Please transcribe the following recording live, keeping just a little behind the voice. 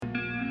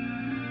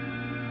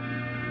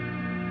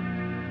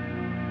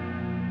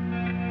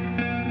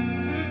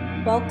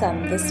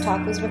Welcome. This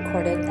talk was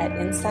recorded at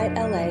Insight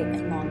LA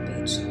in Long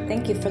Beach.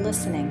 Thank you for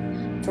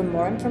listening. For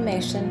more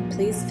information,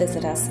 please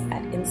visit us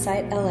at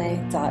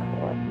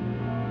insightla.org.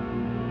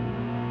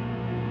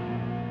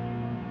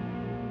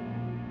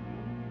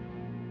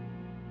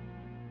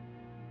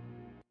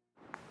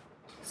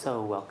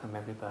 So welcome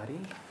everybody.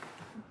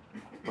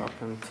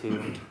 Welcome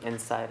to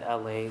Inside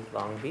LA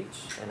Long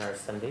Beach and our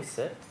Sunday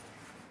Sit.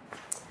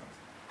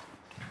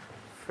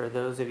 For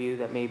those of you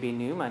that may be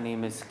new, my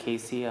name is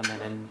Casey. I'm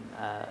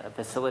a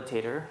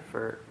facilitator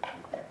for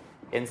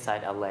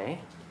Inside LA.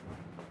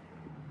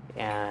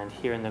 And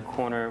here in the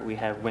corner we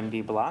have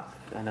Wendy Block,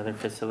 another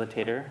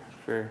facilitator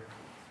for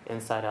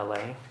Inside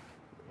LA,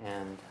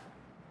 and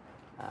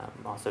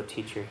also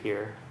teacher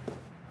here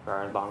for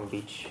our Long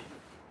Beach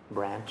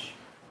branch.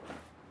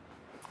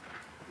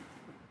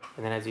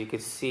 And then as you can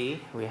see,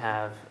 we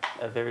have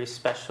a very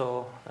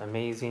special,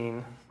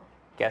 amazing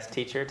guest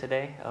teacher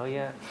today. Oh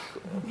yeah.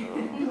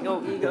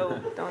 No ego,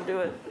 don't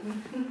do it.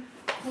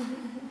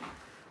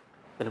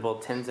 Venerable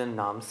Tenzin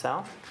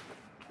Namsal.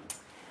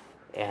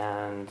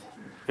 And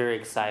very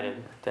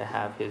excited to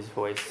have his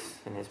voice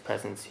and his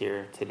presence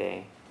here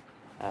today.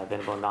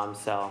 Venerable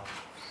Namsal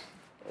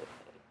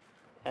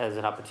as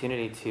an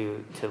opportunity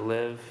to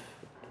live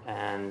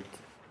and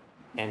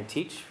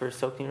teach for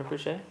Soking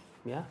Rinpoche.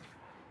 Yeah.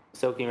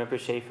 Soking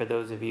Rinpoche, for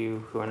those of you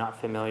who are not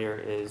familiar,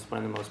 is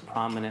one of the most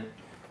prominent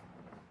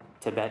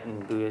Tibetan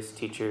Buddhist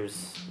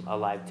teachers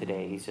alive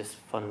today. He's just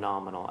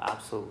phenomenal,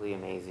 absolutely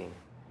amazing.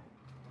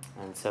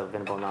 And so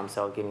Venerable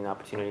Namsal getting the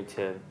opportunity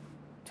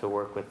to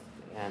work with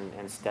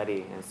and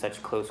study in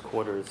such close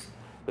quarters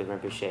with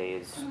Rinpoche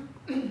is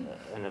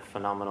a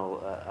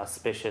phenomenal,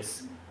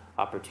 auspicious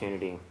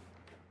opportunity.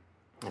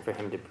 And for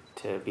him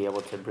to be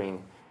able to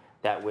bring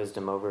that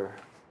wisdom over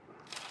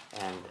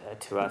and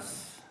to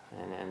us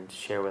and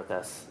share with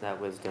us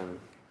that wisdom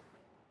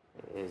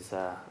is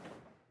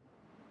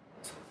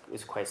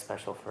quite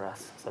special for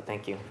us. So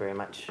thank you very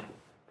much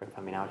for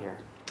coming out here.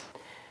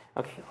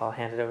 Okay, I'll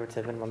hand it over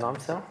to Venerable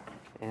Namsal.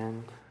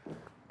 And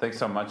thanks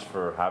so much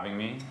for having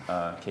me,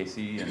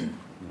 Casey and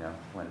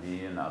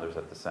Wendy and others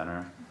at the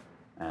center.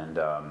 And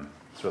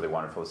it's really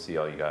wonderful to see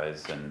all you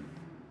guys. And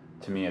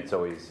to me, it's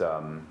always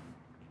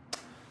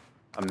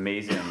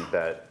amazing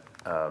that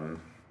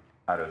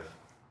out of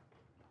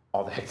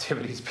all the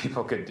activities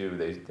people could do,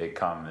 they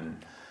come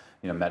and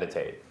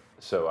meditate.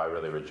 So I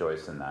really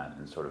rejoice in that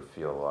and sort of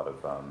feel a lot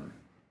of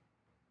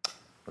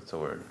what's the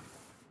word?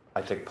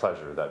 I take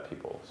pleasure that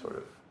people sort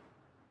of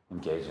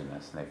engage in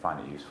this and they find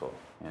it useful.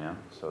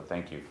 So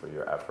thank you for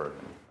your effort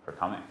and for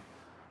coming.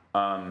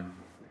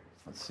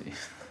 Let's see.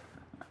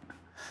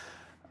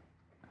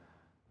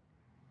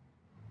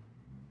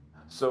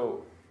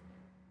 So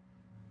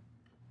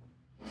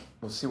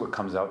we'll see what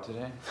comes out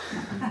today.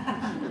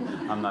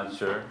 I'm not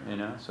sure,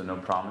 so no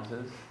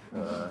promises.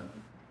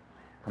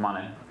 Come on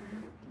in.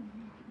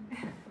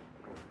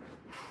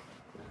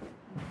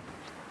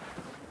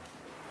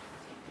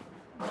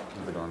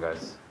 How's it going,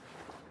 guys?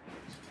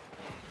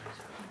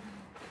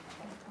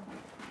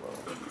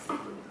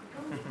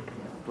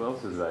 Who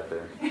else is back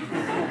there?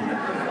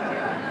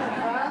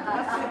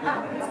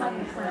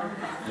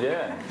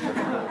 Yeah.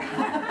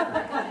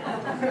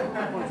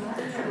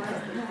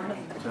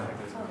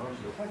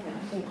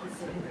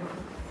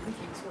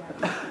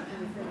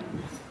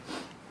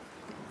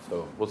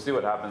 So we'll see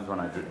what happens when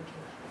I do.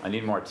 I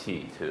need more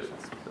tea too.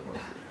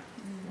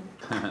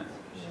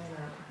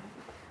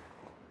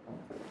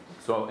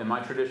 So in my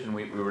tradition,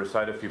 we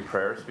recite a few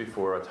prayers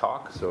before a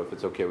talk. So if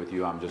it's okay with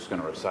you, I'm just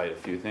going to recite a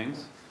few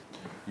things.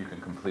 You can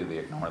completely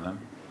ignore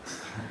them.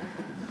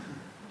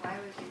 Why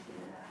would you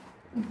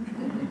do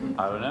that?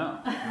 I don't know.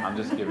 I'm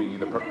just giving you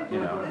the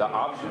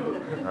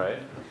option,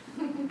 right?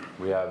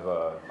 We have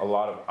a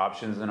lot of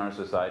options in our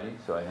society,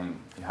 so I think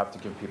you have to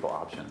give people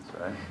options,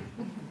 right?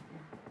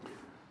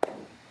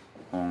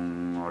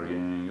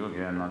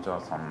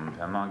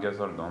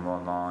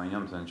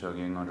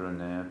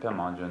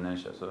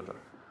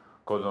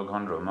 Kodo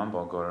khandro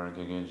mambo kor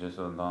kiki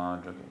jiso da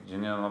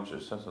jine labshu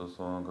shaso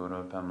so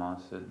guru pema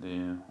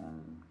siddhi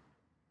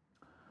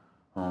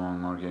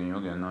hong orgen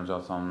yogen no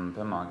jasam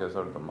pema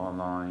kesar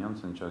domala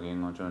yamsen chogi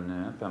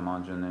ngojone pema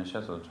june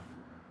shaso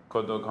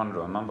kodo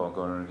khandro mambo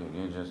kor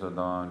kiki jiso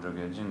da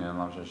jine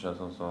labshu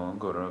shaso so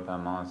guru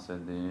pema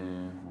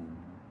siddhi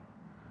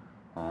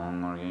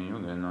hong orgen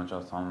yogen no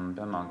jasam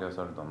pema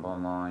kesar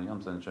domala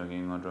yamsen chogi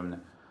ngojone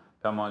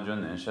Pema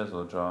june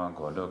sheso tra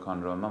kodo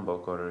khandro mambo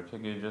kor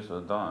kiki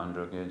jiso da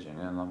androge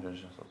jine labshu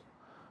shaso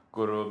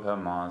guru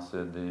pema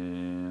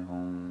siddhi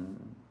hong.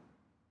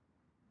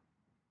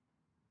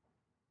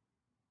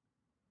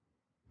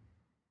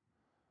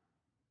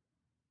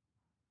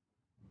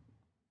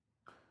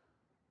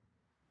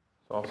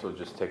 So also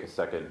just take a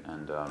second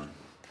and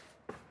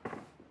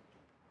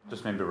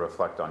just maybe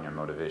reflect on your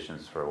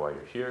motivations for why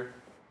you're here.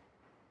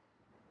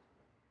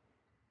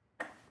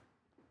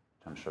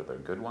 I'm sure they're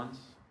good ones.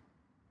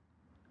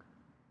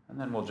 And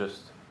then we'll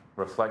just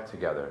reflect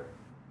together,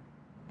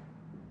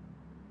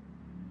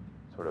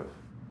 sort of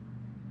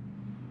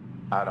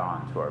add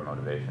on to our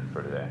motivation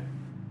for today.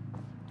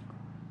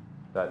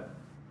 that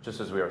just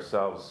as we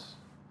ourselves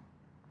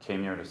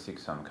came here to seek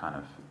some kind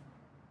of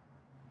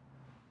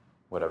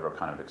whatever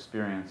kind of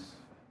experience,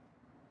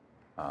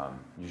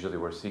 usually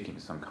we're seeking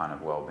some kind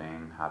of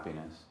well-being,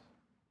 happiness,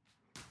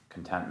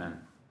 contentment.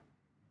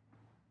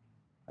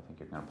 I think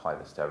you can apply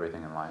this to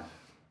everything in life.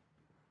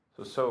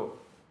 So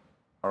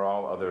are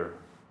all other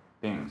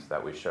beings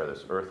that we share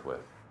this earth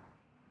with.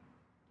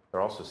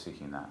 They're also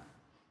seeking that.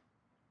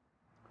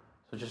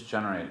 So just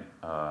generate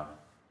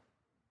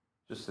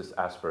just this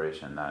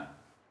aspiration that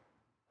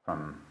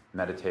from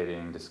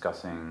meditating,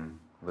 discussing,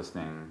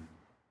 listening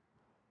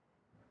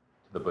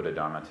to the Buddha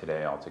Dharma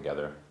today all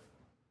together,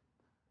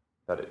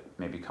 that it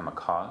may become a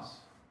cause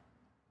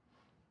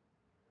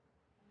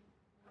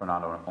for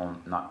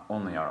not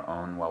only our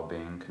own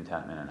well-being,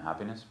 contentment, and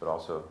happiness, but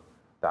also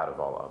that of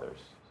all others.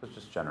 So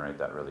just generate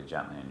that really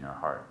gently in your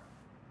heart,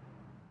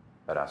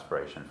 that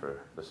aspiration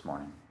for this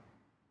morning.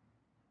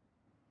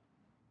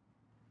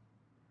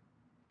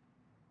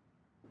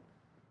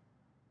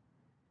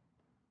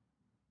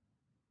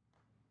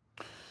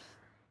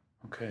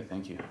 Okay,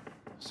 thank you.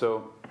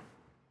 So,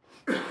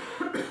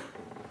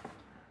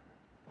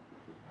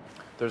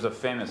 there's a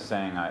famous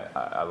saying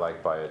I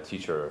like by a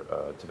teacher,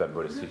 a Tibetan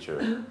Buddhist teacher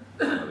I'm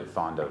really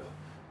fond of.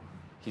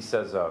 He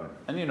says,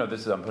 and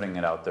this is, I'm putting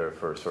it out there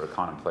for sort of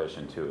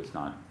contemplation too. It's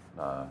not,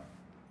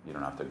 you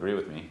don't have to agree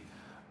with me,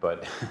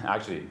 but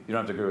actually, you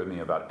don't have to agree with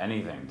me about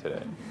anything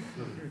today.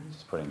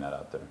 Just putting that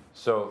out there.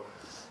 So,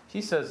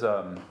 he says,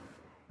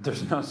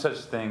 there's no such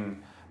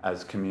thing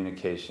as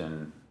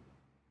communication,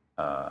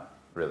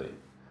 really.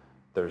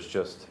 There's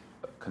just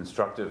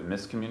constructive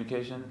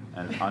miscommunication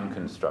and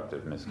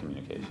unconstructive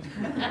miscommunication.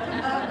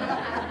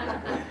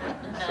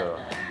 So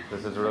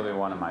this is really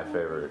one of my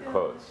favorite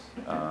quotes.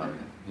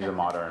 He's a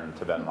modern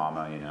Tibetan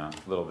Lama, a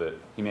little bit.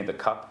 He made The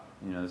Cup,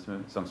 this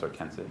movie, Samsara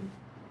Khyentse,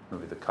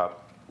 movie The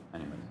Cup.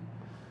 Anyways.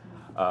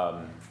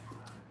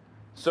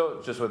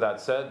 So just with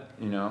that said,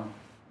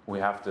 we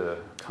have to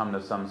come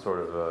to some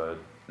sort of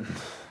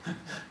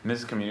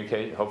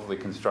hopefully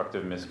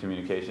constructive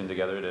miscommunication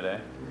together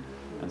today.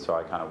 And so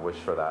I kind of wish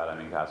for that,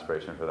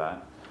 aspiration for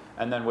that.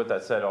 And then with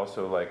that said,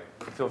 also,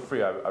 feel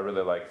free, I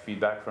really like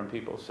feedback from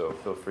people, so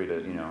feel free to,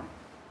 you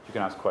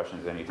can ask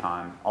questions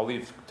anytime. I'll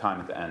leave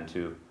time at the end,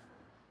 too.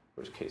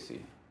 Where's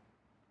Casey?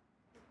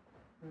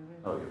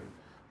 Oh,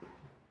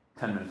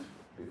 10 minutes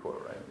before,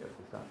 right? We have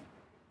to stop?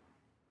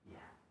 Yeah.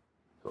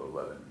 So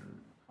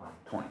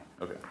 11:20,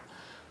 okay.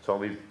 So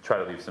I'll try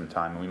to leave some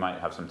time, and we might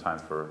have some time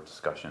for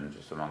discussion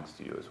just amongst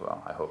you as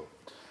well, I hope.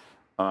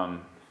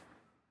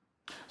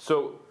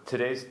 So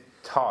today's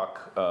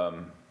talk,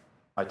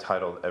 I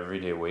titled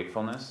Everyday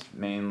Wakefulness,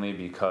 mainly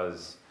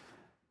because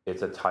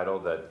it's a title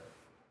that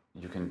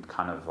you can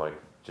kind of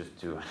just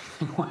do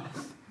anything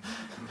with.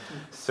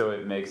 So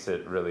it makes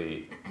it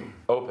really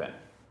open,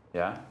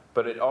 yeah?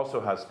 But it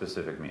also has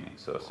specific meaning,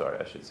 so sorry,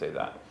 I should say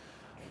that.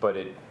 But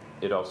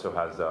it also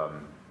has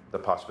the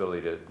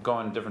possibility to go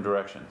in different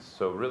directions.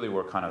 So really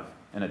we're kind of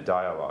in a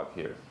dialogue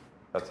here.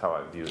 That's how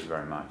I view it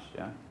very much,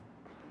 yeah?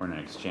 We're in an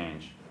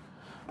exchange.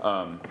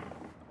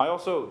 I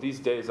also, these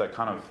days,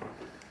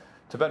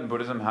 Tibetan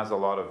Buddhism has a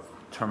lot of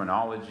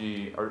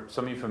terminology. Are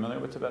some of you familiar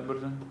with Tibetan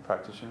Buddhism?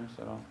 Practitioners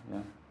at all?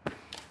 Yeah? A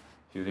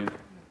few of you?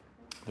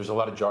 There's a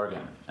lot of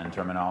jargon and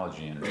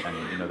terminology, and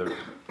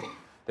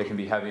they can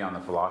be heavy on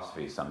the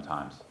philosophy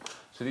sometimes.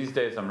 So these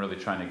days, I'm really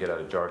trying to get out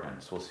of jargon,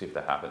 so we'll see if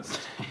that happens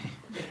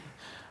today.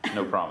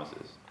 No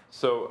promises.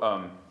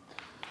 So,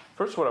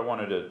 first what I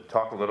wanted to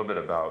talk a little bit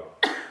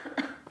about,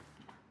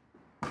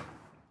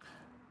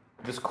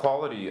 this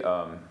quality,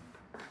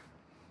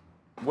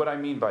 what I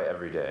mean by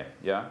everyday,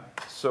 yeah?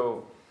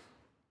 So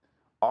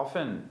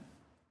often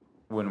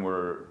when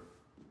we're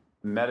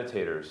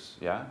meditators,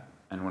 yeah,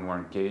 and when we're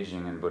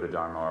engaging in Buddha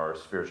Dharma or our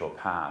spiritual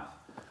path,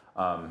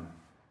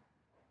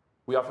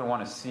 we often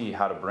want to see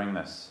how to bring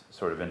this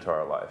sort of into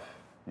our life,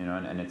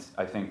 and it's,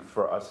 I think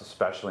for us,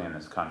 especially in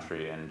this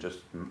country and just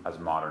as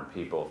modern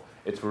people,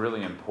 it's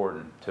really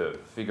important to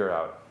figure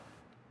out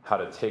how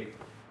to take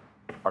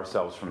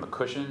ourselves from the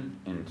cushion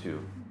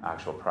into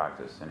actual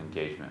practice and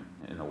engagement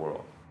in the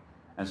world.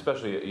 And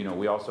especially,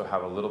 we also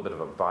have a little bit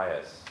of a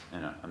bias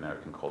in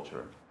American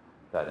culture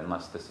that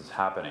unless this is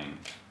happening,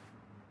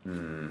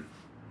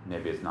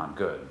 maybe it's not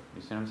good.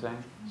 You see what I'm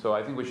saying? So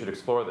I think we should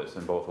explore this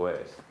in both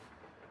ways.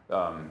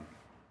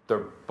 They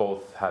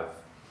both have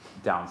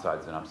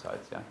downsides and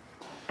upsides, yeah?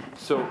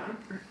 So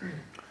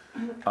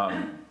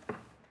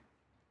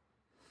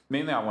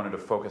mainly I wanted to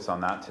focus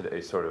on that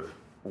today, sort of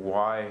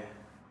why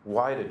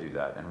to do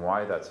that and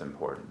why that's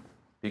important.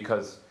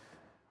 Because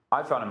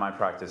I found in my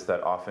practice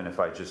that often if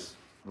I just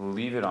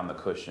leave it on the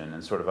cushion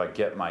and sort of I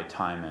get my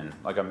time in,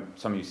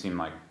 some of you seem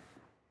like,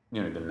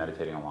 you've been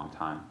meditating a long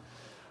time.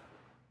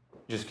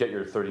 Just get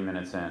your 30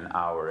 minutes in,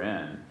 hour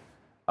in.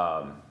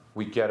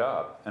 We get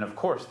up, and of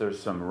course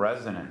there's some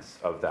resonance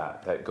of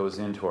that goes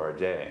into our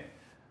day.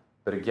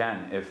 But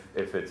again,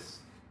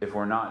 if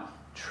we're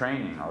not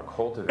training or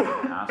cultivating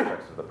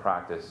aspects of the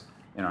practice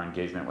in our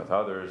engagement with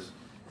others,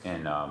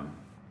 in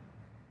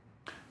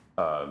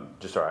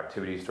just our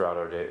activities throughout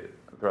our day,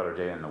 throughout our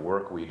day and the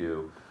work we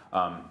do,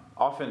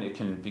 often it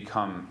can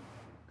become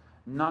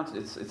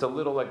it's a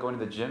little like going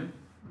to the gym.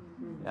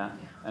 Yeah.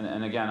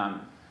 And again,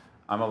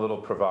 I'm a little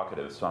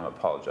provocative, so I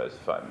apologize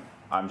if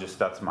I'm just,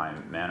 that's my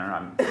manner.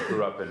 I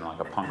grew up in like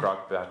a punk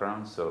rock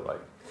background, so like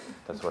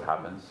that's what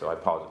happens. So I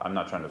apologize. I'm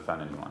not trying to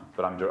offend anyone,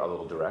 but I'm a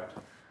little direct.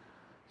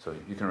 So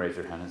you can raise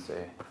your hand and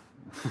say,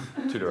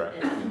 too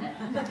direct.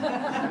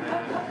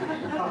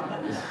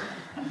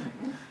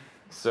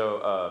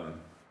 So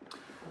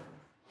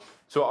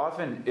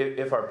often,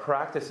 if our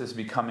practice is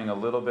becoming a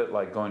little bit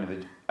like going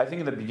to I think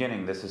in the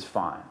beginning this is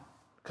fine,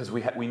 because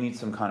we need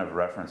some kind of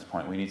reference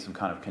point. We need some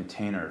kind of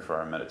container for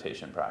our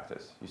meditation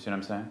practice. You see what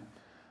I'm saying?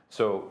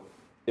 So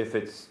if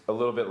it's a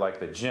little bit like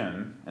the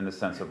gym, in the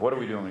sense of what do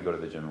we do when we go to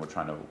the gym? We're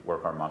trying to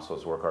work our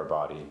muscles, work our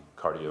body,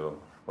 cardio,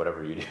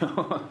 whatever you do,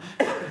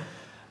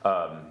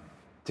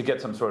 to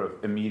get some sort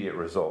of immediate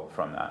result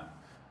from that.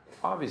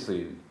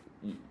 Obviously,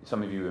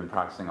 some of you have been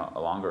practicing a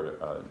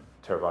longer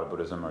Theravada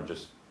Buddhism or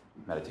just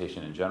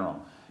meditation in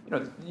general,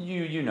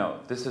 you know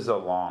this is a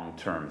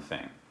long-term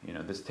thing.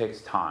 This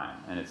takes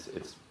time, and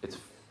it's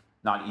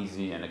not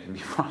easy, and it can be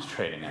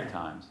frustrating at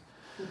times.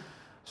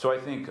 So I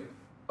think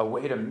a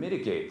way to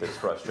mitigate this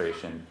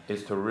frustration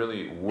is to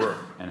really work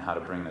in how to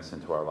bring this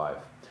into our life.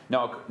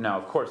 Now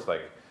of course,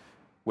 like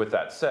with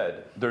that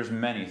said, there's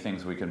many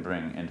things we can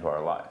bring into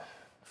our life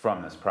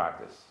from this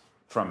practice,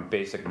 from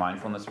basic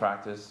mindfulness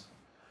practice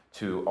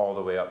to all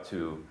the way up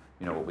to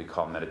what we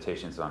call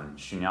meditations on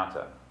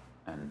shunyata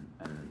and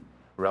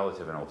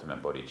relative and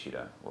ultimate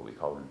bodhicitta, what we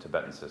call in the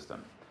Tibetan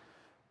system.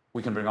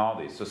 We can bring all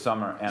these. So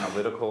some are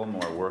analytical,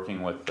 more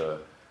working with the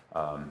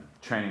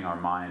training our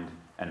mind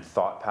and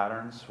thought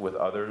patterns with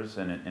others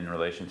in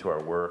relation to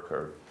our work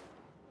or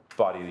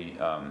body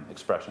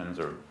expressions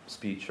or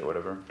speech or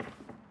whatever.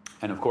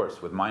 And of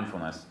course, with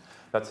mindfulness,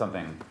 that's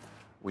something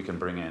we can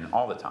bring in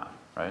all the time,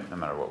 right? No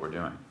matter what we're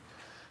doing.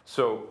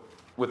 So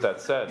with that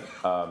said,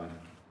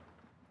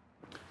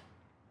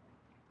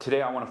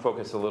 today I want to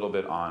focus a little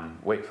bit on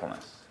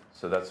wakefulness.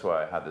 So that's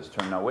why I had this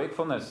term. Now,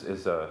 wakefulness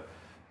is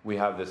we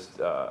have this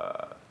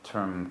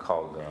term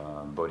called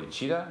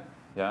bodhicitta,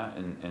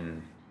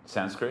 in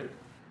Sanskrit.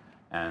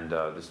 And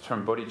this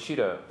term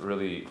bodhicitta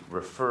really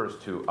refers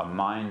to a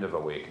mind of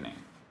awakening.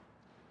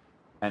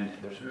 And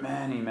there's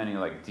many, many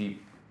like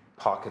deep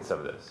pockets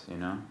of this,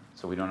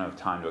 So we don't have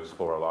time to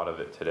explore a lot of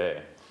it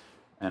today.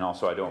 And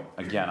also I don't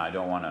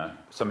want to,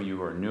 some of you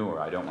who are newer,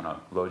 I don't want to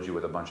load you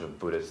with a bunch of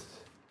Buddhist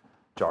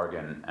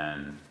jargon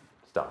and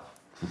stuff.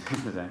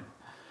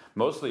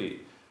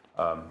 Mostly,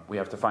 we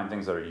have to find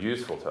things that are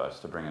useful to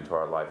us to bring into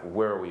our life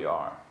where we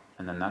are,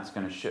 and then that's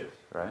going to shift,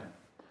 right?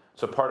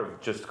 So part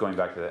of just going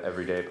back to the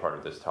everyday part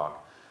of this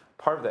talk,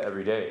 part of the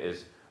everyday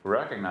is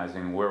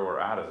recognizing where we're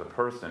at as a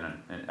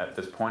person and at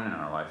this point in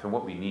our life and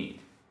what we need.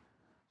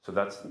 So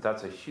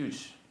that's a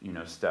huge,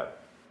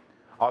 step.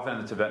 Often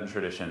in the Tibetan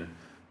tradition,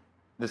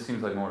 this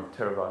seems like more of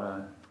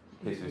Theravada,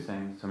 in case you're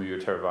saying. Some of you are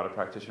Theravada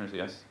practitioners,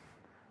 yes?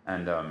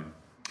 And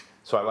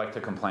so I like to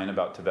complain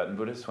about Tibetan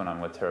Buddhists when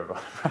I'm with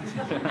Theravada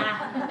practitioners.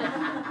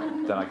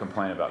 Then I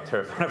complain about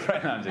Theravada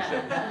practitioners. No, I'm just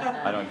kidding.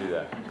 I don't do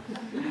that.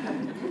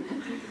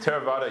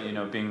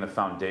 Theravada, being the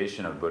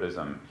foundation of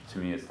Buddhism, to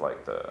me it's like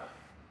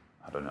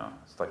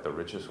it's like the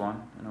richest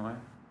one in a way.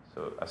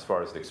 So as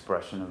far as the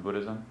expression of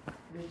Buddhism.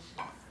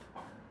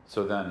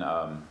 So then,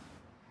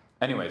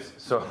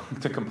 so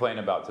to complain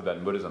about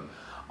Tibetan Buddhism,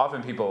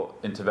 often people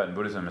in Tibetan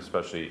Buddhism,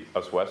 especially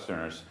us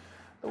Westerners,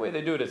 the way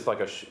they do it, it's like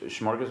a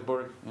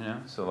smorgasbord,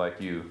 So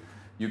like you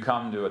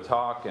come to a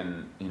talk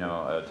and,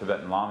 a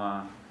Tibetan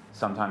Lama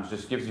sometimes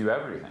just gives you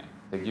everything.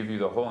 They give you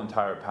the whole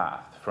entire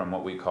path from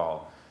what we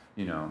call,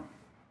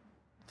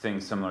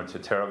 things similar to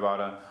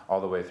Theravada all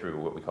the way through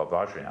what we call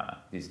Vajrayana,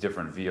 these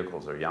different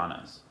vehicles or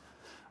yanas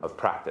of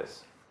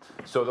practice.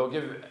 So they'll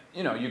give,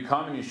 you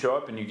come and you show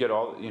up and you get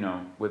all,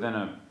 within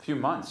a few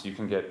months you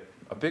can get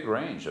a big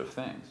range of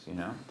things,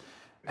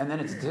 And then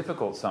it's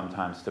difficult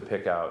sometimes to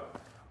pick out,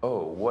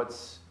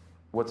 what's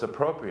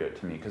appropriate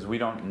to me, because we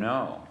don't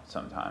know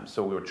sometimes.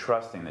 So we're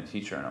trusting the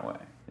teacher in a way,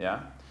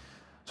 yeah?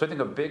 So I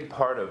think a big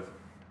part of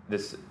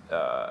this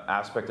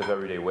aspect of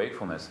everyday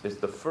wakefulness is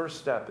the first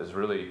step is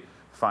really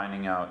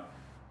finding out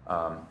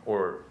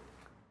or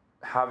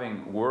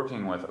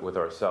working with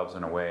ourselves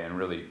in a way and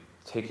really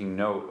taking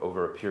note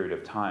over a period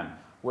of time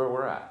where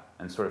we're at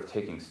and sort of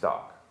taking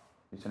stock.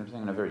 You see what I'm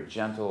saying? In a very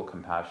gentle,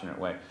 compassionate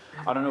way.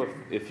 I don't know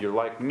if you're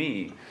like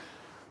me,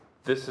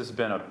 that's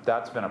been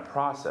a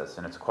process,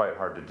 and it's quite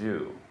hard to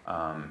do.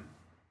 I've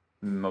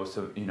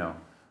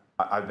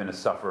been a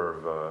sufferer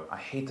of, I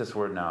hate this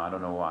word now, I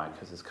don't know why,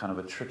 because it's kind of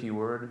a tricky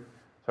word.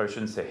 Sorry, I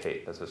shouldn't say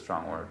hate, that's a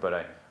strong word, but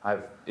I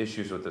have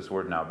issues with this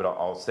word now, but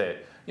I'll say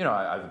it.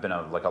 I've been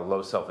a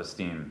low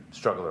self-esteem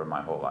struggler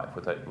my whole life,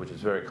 which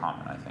is very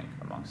common, I think,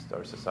 amongst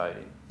our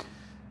society.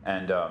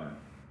 And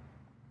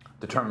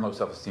the term low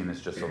self-esteem is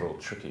just a little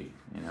tricky,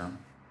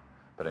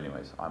 But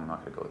anyways, I'm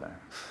not going to go there.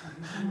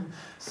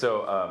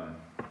 So,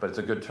 but it's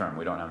a good term.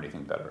 We don't have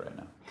anything better right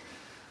now.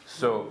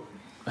 So,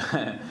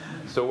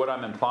 so what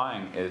I'm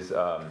implying is,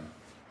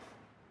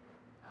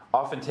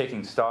 often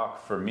taking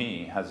stock for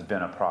me has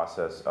been a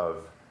process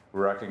of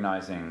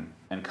recognizing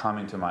and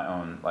coming to my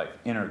own like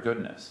inner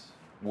goodness,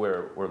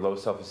 where low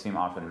self-esteem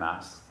often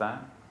masks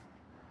that.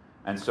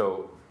 And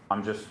so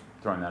I'm just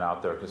throwing that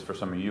out there because for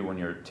some of you, when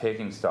you're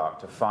taking stock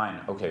to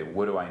find, okay,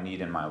 what do I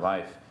need in my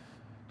life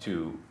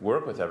to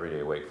work with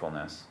everyday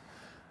wakefulness,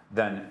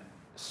 then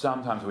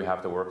sometimes we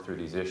have to work through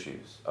these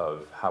issues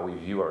of how we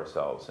view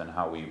ourselves and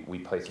how we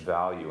place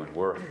value and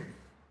worth,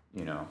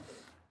 in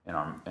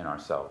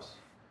ourselves.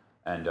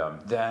 And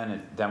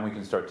then we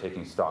can start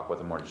taking stock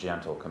with a more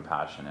gentle,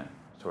 compassionate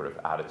sort of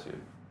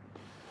attitude.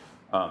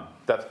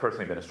 That's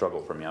personally been a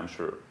struggle for me. I'm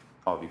sure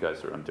all of you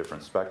guys are on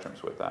different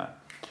spectrums with that.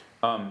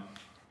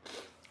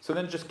 So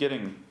then just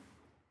getting,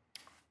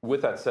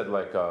 with that said,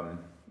 like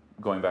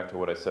going back to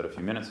what I said a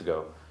few minutes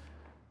ago,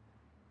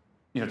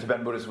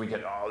 Tibetan Buddhists, we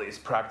get all these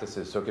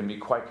practices, so it can be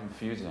quite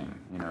confusing.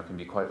 It can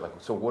be quite like,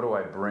 so what do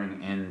I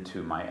bring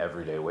into my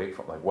everyday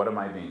wakeful? Like, what am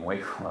I being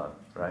wakeful of,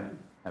 right?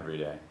 Every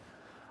day.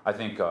 I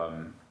think,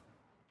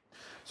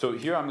 so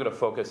here I'm going to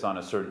focus on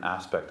a certain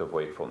aspect of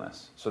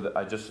wakefulness. So that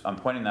I'm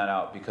pointing that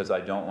out because I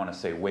don't want to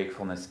say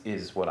wakefulness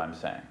is what I'm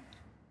saying.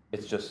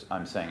 It's just,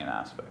 I'm saying an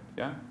aspect,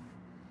 yeah?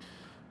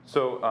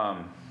 So,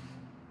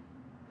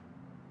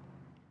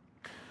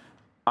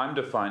 I'm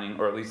defining,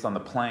 or at least on the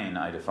plane,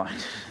 I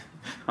defined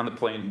on the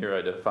plane here,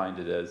 I defined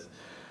it as,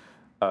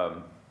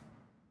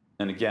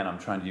 and again, I'm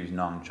trying to use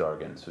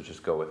non-jargon, so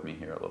just go with me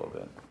here a little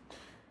bit.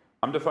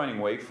 I'm defining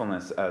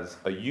wakefulness as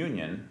a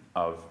union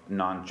of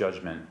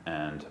non-judgment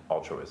and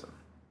altruism.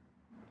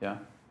 Yeah?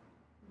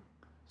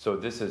 So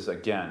this is,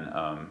 again,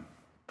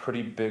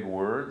 pretty big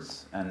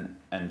words, and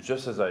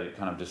just as I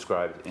kind of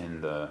described in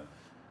the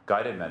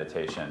guided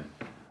meditation,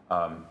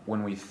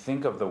 when we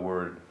think of the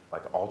word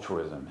like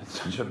altruism,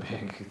 it's such a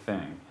big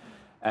thing.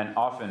 And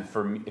often,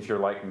 for me, if you're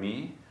like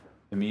me,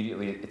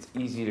 immediately it's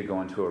easy to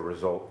go into a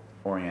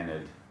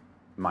result-oriented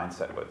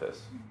mindset with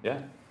this.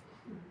 Yeah?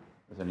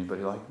 Is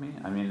anybody like me?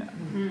 I mean,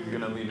 you're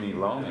going to leave me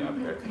lonely up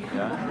here.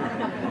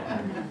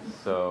 Yeah?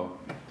 So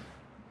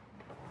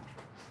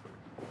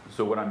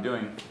what I'm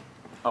doing,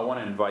 I want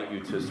to invite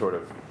you to sort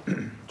of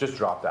just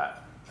drop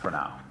that for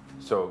now.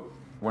 So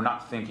we're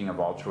not thinking of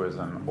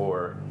altruism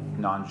or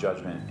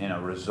non-judgment in a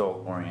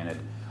result-oriented.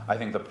 I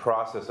think the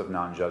process of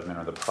non-judgment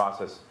or the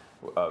process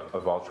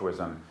of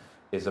altruism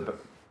is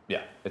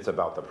it's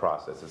about the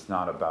process. It's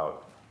not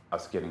about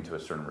us getting to a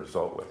certain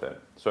result with it.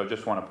 So I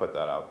just want to put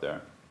that out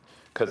there.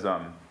 Because,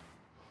 okay,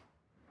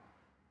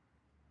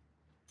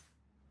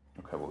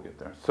 we'll get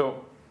there.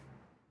 So,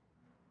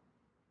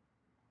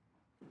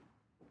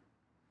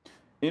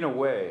 in a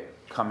way,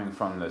 coming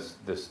from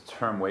this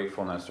term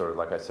wakefulness, or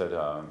like I said,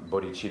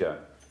 bodhicitta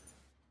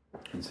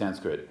in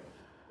Sanskrit,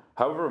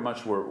 however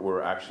much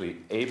we're actually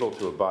able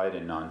to abide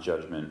in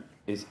non-judgment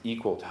is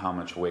equal to how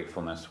much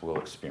wakefulness we'll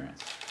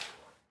experience.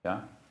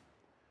 Yeah?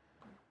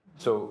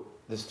 So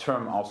this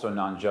term also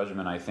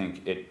non-judgment, I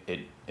think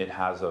it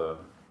has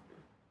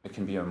it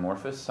can be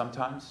amorphous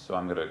sometimes, so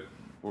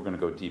we're gonna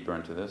go deeper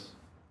into this.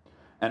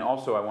 And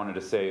also I wanted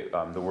to say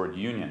the word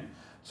union.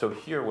 So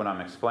here when I'm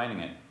explaining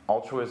it,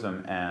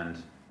 altruism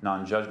and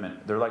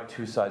non-judgment, they're like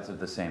two sides of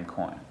the same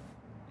coin.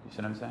 You see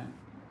what I'm saying?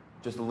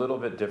 Just a little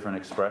bit different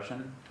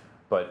expression,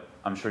 but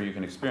I'm sure you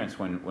can experience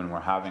when we're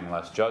having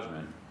less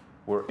judgment,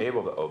 we're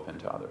able to open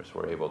to others.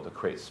 We're able to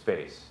create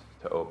space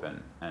to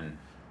open and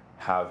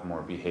have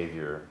more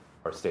behavior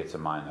or states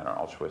of mind that are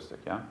altruistic,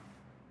 yeah?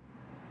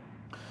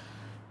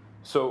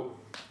 So,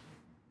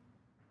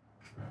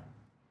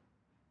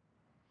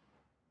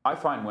 I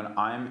find when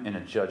I'm in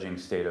a judging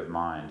state of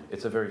mind,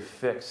 it's a very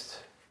fixed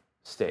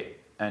state.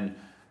 And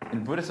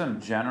in Buddhism,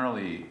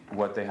 generally,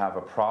 what they have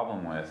a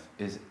problem with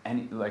is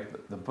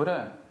the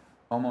Buddha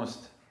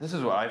almost, this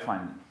is what I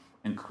find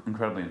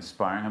incredibly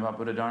inspiring about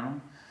Buddha Dharma,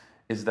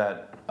 is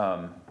that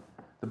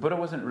the Buddha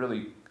wasn't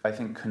really, I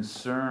think,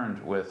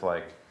 concerned with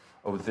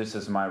this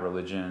is my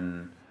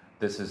religion,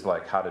 this is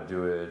how to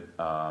do it.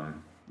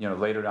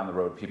 Later down the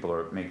road,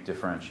 people make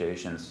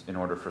differentiations in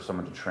order for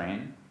someone to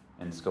train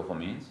in skillful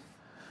means,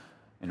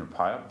 in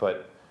upaya.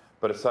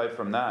 But aside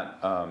from that,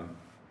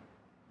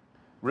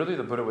 really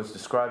the Buddha was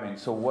describing,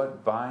 so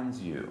what binds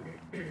you,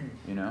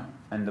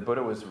 And the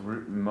Buddha was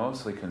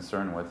mostly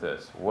concerned with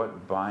this,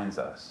 what binds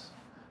us.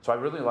 So I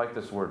really like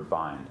this word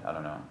bind. I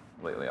don't know,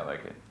 lately I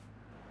like it.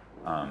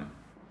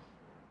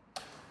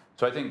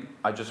 So I think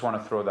I just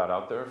want to throw that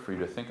out there for you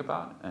to think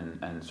about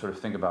and sort of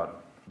think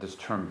about this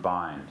term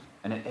bind.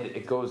 And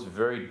it goes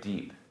very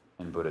deep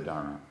in Buddha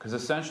Dharma. Because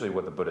essentially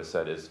what the Buddha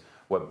said is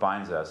what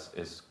binds us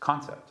is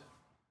concept,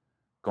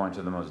 going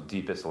to the most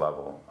deepest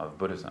level of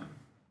Buddhism.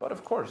 But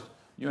of course,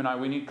 you and I,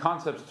 we need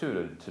concepts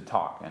too to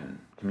talk and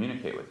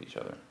communicate with each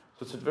other.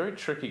 So it's a very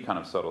tricky kind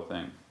of subtle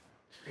thing.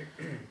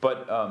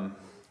 But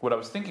what I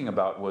was thinking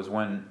about was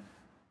when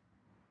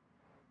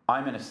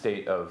I'm in a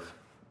state of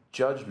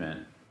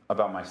judgment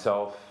about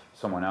myself,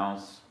 someone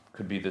else,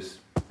 could be this,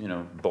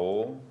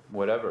 bowl,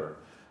 whatever.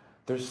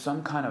 There's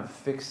some kind of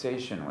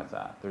fixation with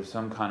that. There's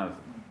some kind of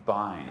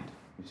bind.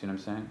 You see what I'm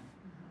saying?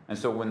 And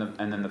so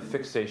then the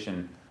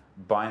fixation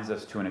binds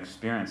us to an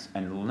experience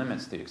and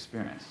limits the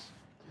experience.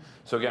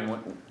 So again,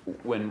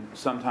 when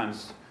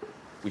sometimes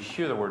we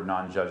hear the word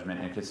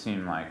non-judgment, it could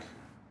seem like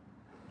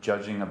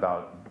judging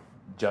about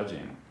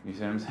judging. You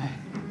see what I'm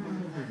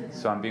saying?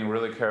 So I'm being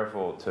really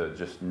careful to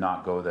just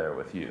not go there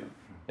with you.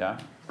 Yeah?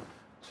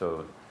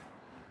 So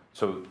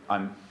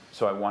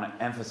I want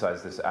to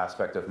emphasize this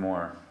aspect of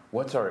more,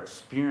 what's our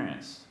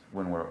experience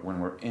when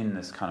we're in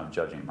this kind of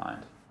judging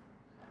mind?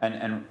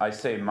 And I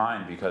say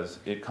mind because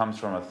it comes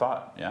from a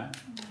thought, yeah?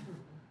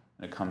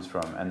 It comes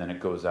from, and then it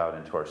goes out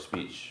into our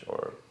speech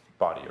or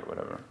body or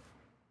whatever,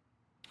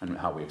 and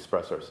how we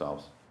express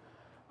ourselves.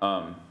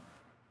 So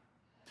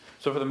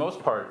for the most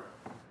part,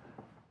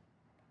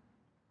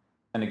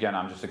 and again,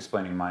 I'm just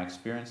explaining my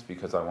experience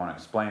because I want to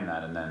explain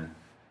that, and then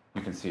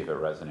you can see if it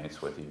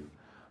resonates with you.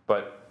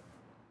 But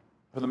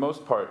for the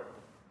most part,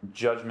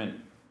 judgment,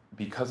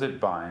 because it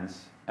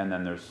binds, and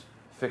then there's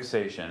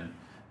fixation,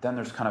 then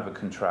there's kind of a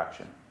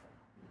contraction.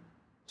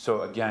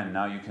 So again,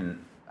 now you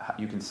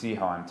can see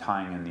how I'm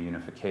tying in the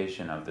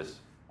unification of this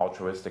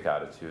altruistic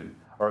attitude,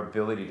 our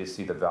ability to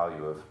see the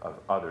value of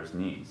others'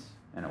 needs,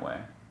 in a way,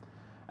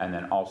 and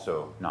then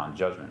also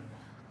non-judgment.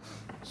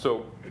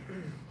 So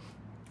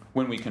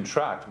when we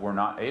contract, we're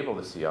not able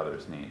to see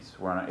others' needs.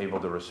 We're not able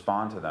to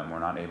respond to them. We're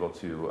not able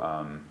to,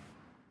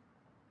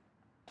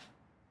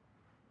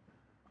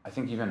 I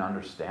think, even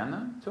understand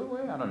them to a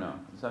way. I don't know.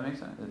 Does that make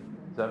sense?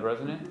 Does that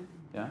resonate?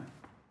 Yeah?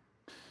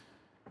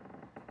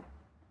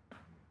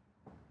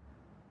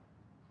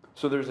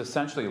 So there's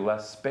essentially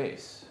less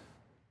space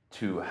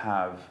to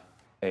have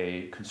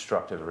a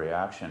constructive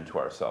reaction to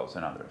ourselves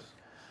and others.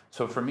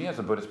 So for me as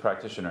a Buddhist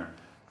practitioner,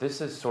 this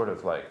is sort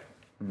of like,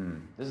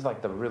 this is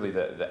like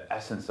the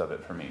essence of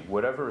it for me.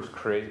 Whatever is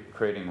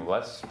creating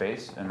less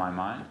space in my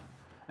mind,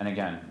 and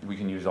again, we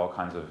can use all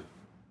kinds of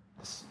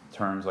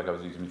terms like I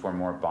was using before,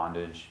 more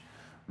bondage,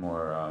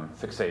 more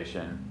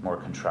fixation, more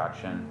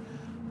contraction.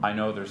 I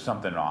know there's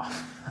something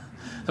off.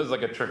 So it's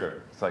like a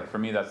trigger. It's like, for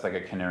me, that's like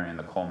a canary in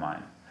the coal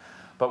mine.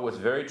 But what's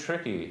very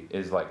tricky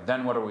is like,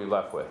 then what are we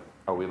left with?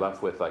 Are we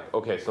left with like,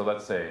 okay, so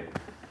let's say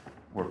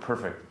we're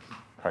perfect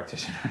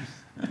practitioners.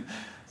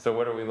 So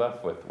what are we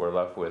left with? We're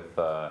left with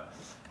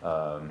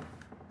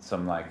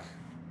some like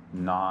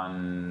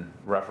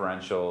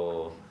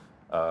non-referential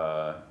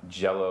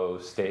jello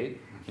state.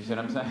 You see what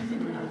I'm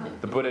saying?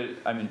 The Buddha,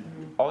 I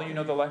mean, all you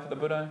know the life of the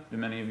Buddha? Do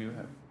many of you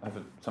have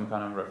some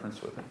kind of reference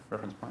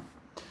point?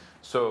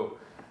 So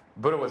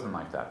Buddha wasn't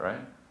like that,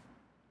 right?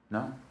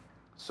 No?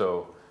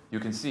 So you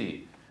can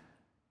see,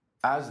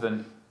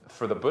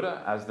 for the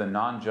Buddha, as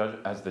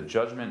the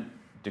judgment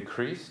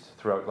decreased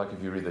throughout, like if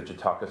you read the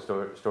Jataka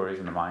stories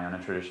in the Mahayana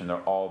tradition,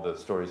 they're all the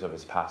stories of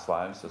his past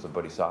lives as a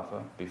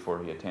bodhisattva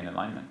before he attained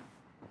enlightenment.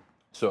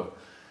 So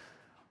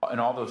in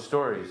all those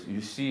stories,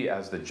 you see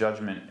as the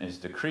judgment is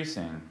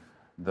decreasing,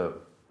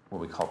 what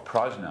we call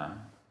prajna,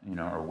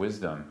 or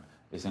wisdom,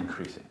 is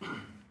increasing.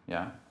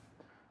 Yeah?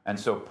 And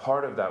so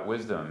part of that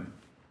wisdom,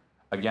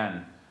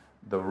 again,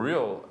 the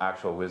real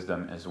actual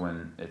wisdom is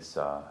when it's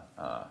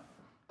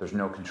there's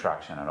no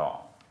contraction at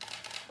all.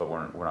 But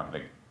we're not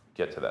going to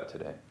get to that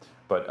today.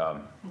 But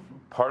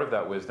part of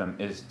that wisdom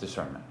is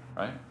discernment,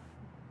 right?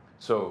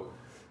 So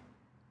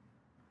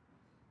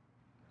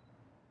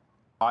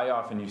I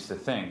often used to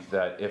think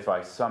that if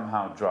I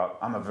somehow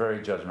I'm a very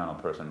judgmental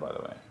person, by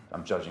the way.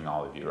 I'm judging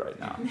all of you right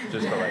now,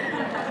 just to let you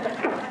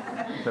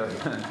know.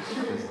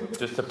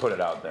 Just to put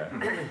it out there.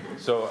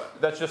 So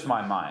that's just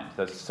my mind.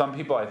 Some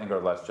people I think are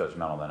less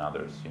judgmental than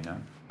others,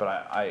 But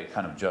I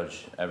kind of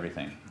judge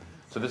everything.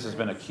 So this has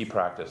been a key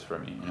practice for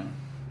me,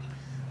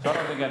 So I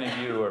don't think any of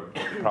you are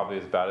probably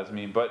as bad as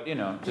me, but,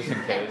 just in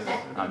case,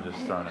 I'm just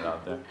throwing it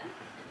out there.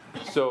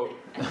 So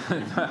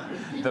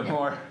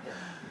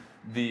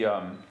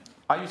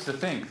I used to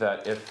think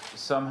that if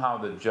somehow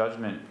the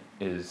judgment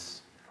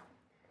is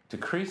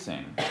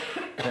decreasing,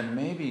 then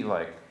maybe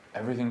like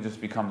everything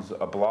just becomes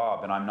a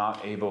blob and I'm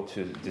not able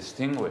to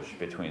distinguish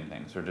between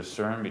things or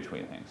discern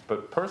between things.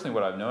 But personally,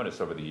 what I've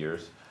noticed over the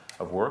years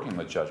of working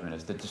with judgment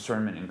is that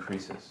discernment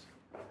increases.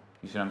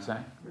 You see what I'm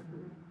saying?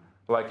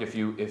 Like if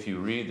you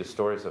read the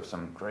stories of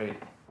some great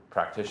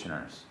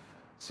practitioners,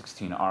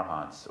 16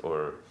 arhats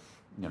or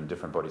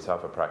different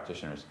bodhisattva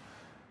practitioners,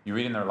 you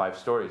read in their life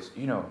stories,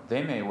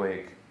 they may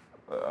we're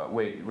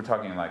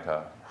talking like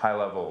a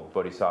high-level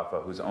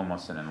bodhisattva who's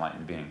almost an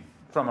enlightened being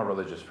from a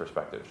religious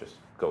perspective. Just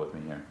go with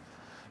me here.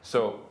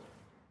 So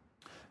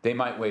they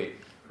might wait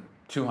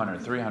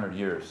 200, 300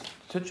 years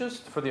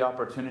just for the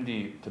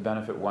opportunity to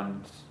benefit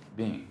one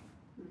being.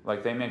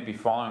 Like they may be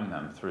following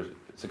them through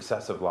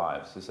successive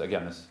lives. It's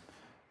okay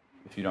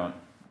if you don't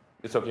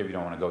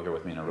want to go here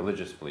with me in a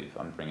religious belief.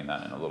 I'm bringing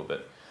that in a little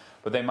bit.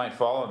 But they might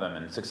follow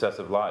them in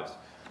successive lives,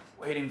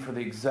 waiting for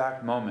the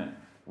exact moment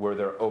where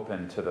they're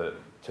open to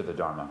the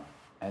Dharma.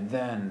 And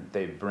then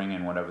they bring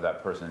in whatever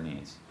that person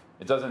needs.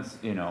 It doesn't,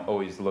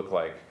 always look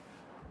like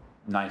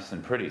nice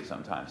and pretty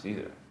sometimes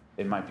either.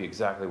 It might be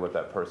exactly what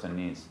that person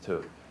needs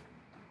to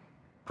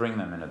bring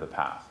them into the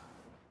path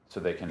so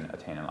they can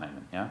attain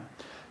enlightenment, yeah?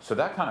 So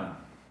that kind of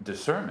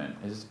discernment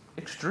is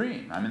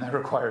extreme. I mean, that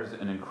requires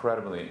an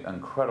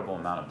incredible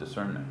amount of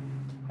discernment.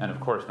 And of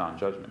course,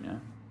 non-judgment, yeah?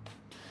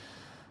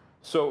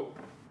 So,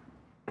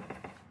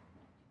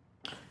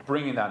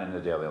 bringing that into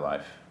daily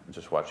life, I'm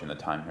just watching the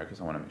time here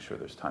because I want to make sure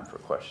there's time for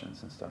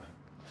questions and stuff.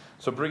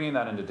 So bringing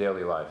that into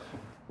daily life,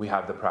 we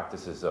have the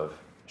practices of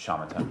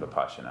shamatha and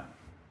vipassana,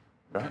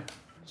 right?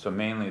 So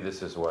mainly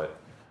this is what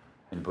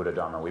in Buddha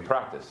Dharma we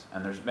practice.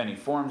 And there's many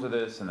forms of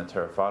this. In the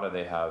Theravada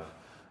they have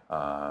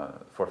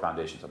 4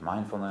 foundations of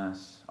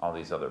mindfulness, all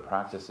these other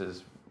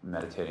practices,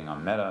 meditating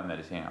on metta,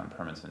 meditating on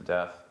permanence and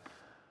death.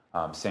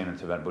 Same in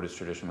Tibetan Buddhist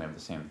tradition, we have the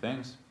same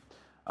things.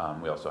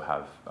 We also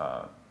have,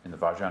 in the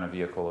Vajrayana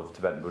vehicle of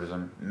Tibetan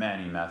Buddhism,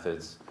 many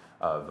methods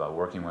of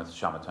working with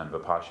shamatha and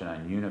vipassana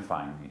and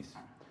unifying these.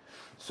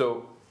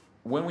 So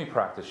when we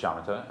practice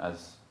shamatha,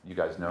 as you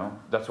guys know,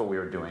 that's what we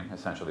were doing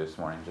essentially this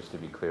morning, just to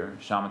be clear.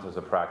 Shamatha is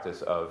a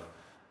practice of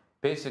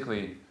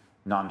basically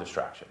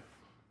non-distraction.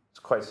 It's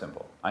quite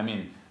simple. I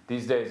mean,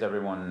 these days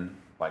everyone,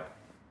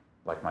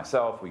 like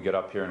myself, we get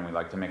up here and we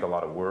like to make a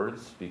lot of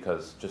words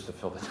because just to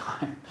fill the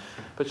time.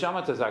 But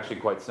shamatha is actually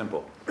quite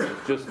simple.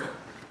 It's just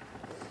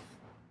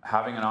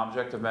having an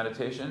object of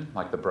meditation,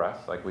 like the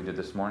breath, like we did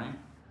this morning,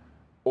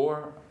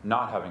 or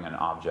not having an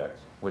object,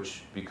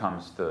 which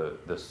becomes the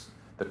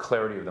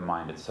clarity of the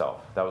mind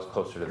itself. That was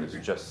closer to this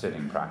just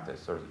sitting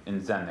practice, or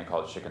in Zen they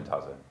call it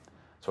shikantaza.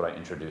 That's what I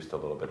introduced a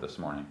little bit this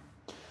morning.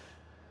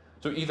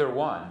 So either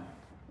one,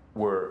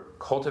 we're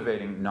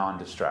cultivating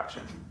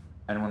non-distraction.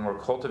 And when we're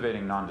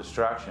cultivating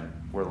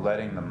non-distraction, we're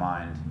letting the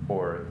mind,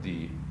 or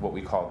what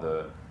we call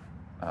the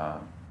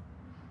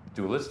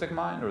dualistic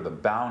mind, or the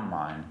bound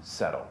mind,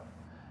 settle.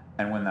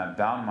 And when that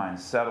bound mind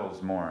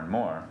settles more and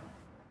more,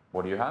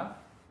 what do you have?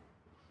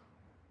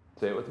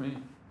 Say it with me.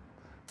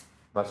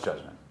 Less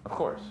judgment, of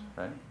course,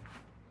 right?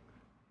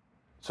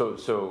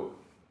 So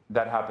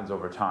that happens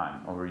over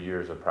time, over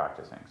years of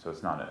practicing. So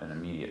it's not an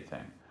immediate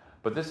thing.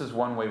 But this is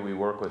one way we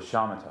work with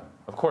shamatha.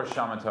 Of course,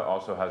 shamatha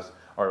also has,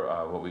 or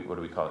what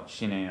do we call it?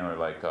 Shinen, or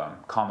like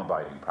calm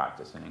abiding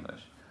practice in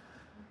English.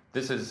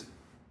 This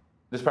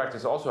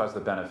practice also has the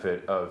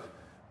benefit of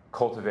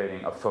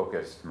cultivating a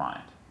focused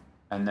mind.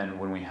 And then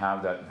when we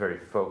have that very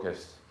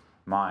focused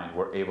mind,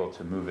 we're able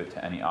to move it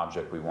to any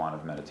object we want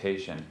of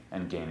meditation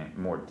and gain a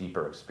more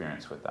deeper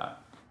experience with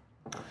that.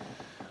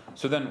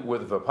 So then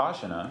with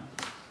vipassana,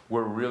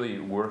 we're really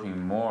working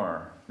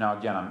more. Now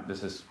again,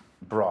 this is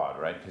broad,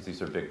 right? Because these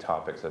are big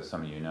topics, as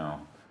some of you know.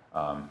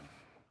 I'm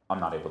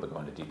not able to go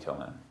into detail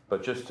in,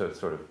 but just to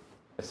sort of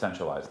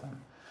essentialize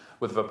them.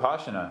 With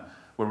vipassana,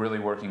 we're really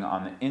working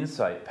on the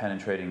insight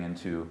penetrating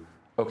into,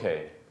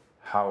 okay,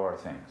 how are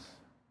things?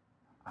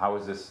 How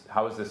is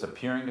this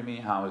appearing to me?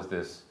 How is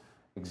this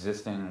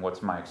existing?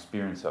 What's my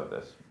experience of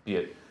this? Be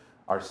it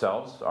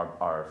ourselves,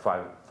 our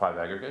five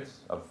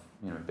aggregates of,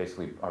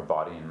 basically our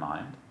body and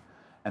mind,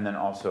 and then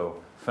also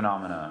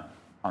phenomena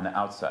on the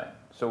outside.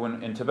 So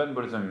when in Tibetan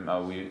Buddhism,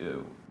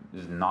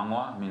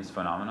 Nangwa means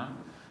phenomena,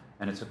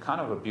 and it's a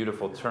kind of a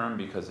beautiful term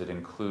because it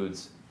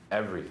includes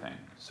everything.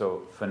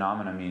 So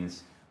phenomena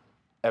means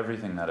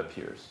everything that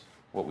appears,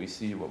 what we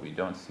see, what we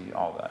don't see,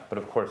 all that. But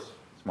of course,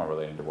 it's more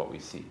related to what we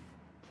see.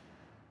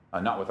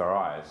 Not with our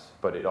eyes,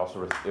 but it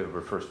also it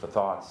refers to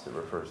thoughts, it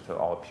refers to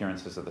all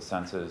appearances of the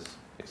senses,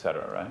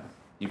 etc., right?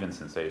 Even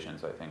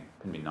sensations, I think,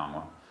 can be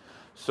Nangwa.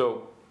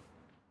 So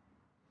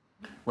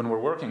when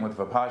we're working with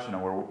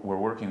vipassana, we're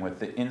working with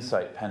the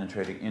insight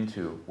penetrating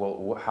into,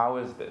 well, how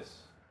is this?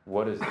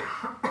 What is this?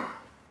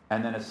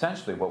 And then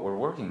essentially what we're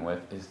working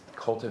with is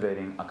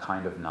cultivating a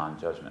kind of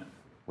non-judgment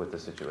with the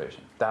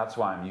situation. That's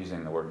why I'm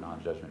using the word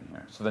non-judgment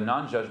here. So the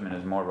non-judgment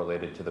is more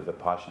related to the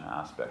vipassana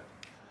aspect.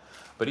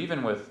 But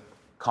even with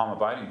calm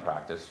abiding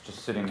practice, just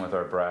sitting with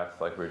our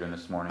breath like we were doing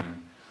this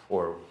morning,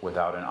 or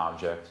without an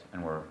object,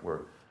 and we're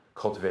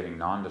cultivating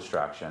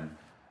non-distraction,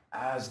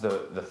 as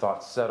the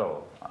thoughts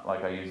settle,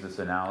 like I use this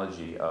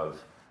analogy of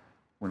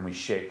when we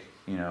shake,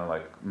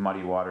 like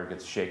muddy water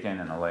gets shaken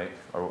in a lake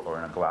or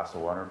in a glass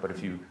of water, but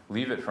if you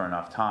leave it for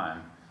enough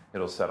time,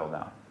 it'll settle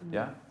down,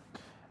 yeah?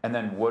 And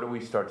then what do we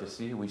start to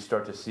see? We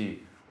start to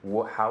see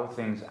how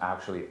things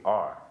actually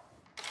are.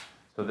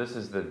 So this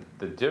is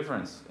the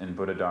difference in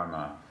Buddha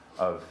Dharma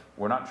of,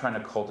 we're not trying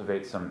to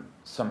cultivate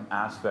some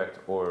aspect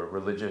or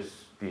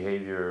religious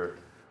behavior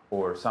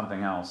or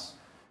something else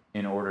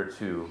in order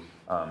to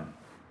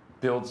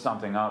build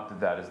something up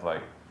that is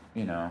like,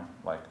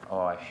 oh,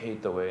 I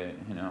hate the way,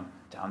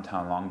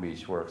 downtown Long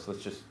Beach works.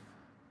 Let's just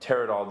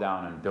tear it all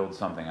down and build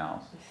something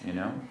else,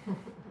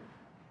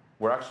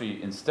 We're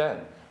actually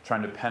instead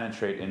trying to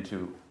penetrate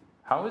into,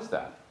 how is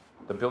that?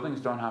 The buildings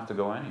don't have to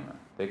go anywhere.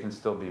 They can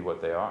still be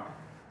what they are.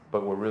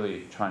 But we're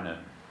really trying to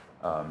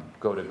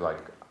go to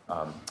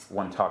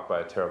one talk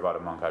by a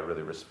Theravada monk I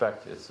really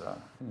respect. I think it's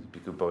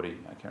Bhikkhu Bodhi,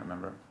 I can't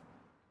remember.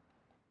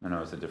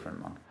 No, it's a different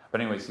monk.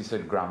 But anyways, he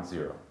said ground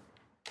zero.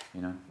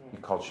 He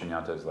called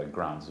shunyata as like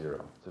ground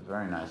zero. It's a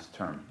very nice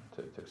term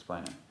to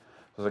explain it.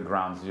 So it's a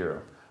ground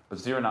zero. But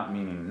zero not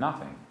meaning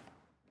nothing,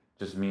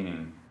 just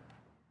meaning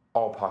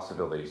all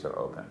possibilities are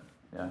open.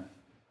 Yeah.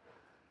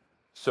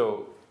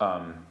 So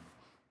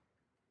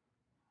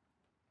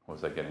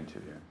what was I getting to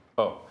here?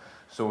 Oh,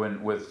 so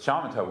with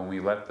shamatha, when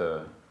we let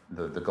the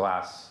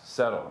glass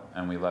settle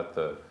and we let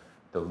the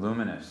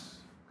luminous,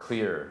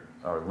 clear,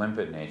 or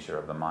limpid nature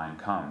of the mind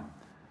come,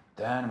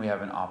 then we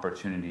have an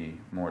opportunity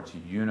more to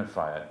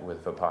unify it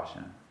with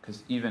vipassana.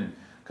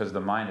 Because the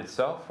mind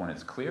itself, when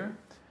it's clear,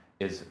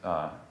 is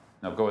now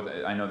go with.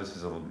 I know this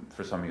is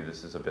for some of you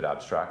this is a bit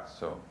abstract,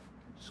 so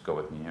just go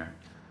with me here,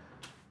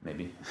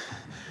 maybe.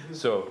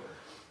 So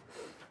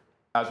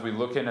as we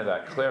look into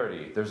that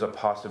clarity, there's a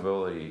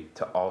possibility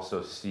to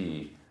also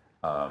see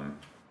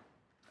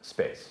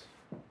space,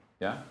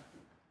 yeah.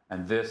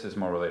 And this is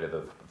more related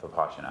to the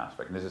vipassana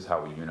aspect. And this is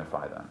how we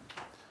unify them.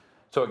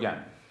 So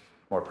again,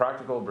 more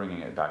practical, bringing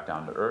it back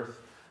down to earth,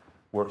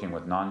 working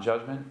with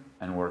non-judgment,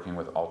 and working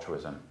with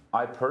altruism.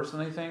 I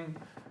personally think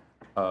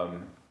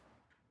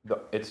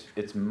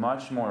it's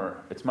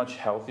much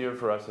healthier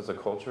for us as a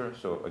culture.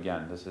 So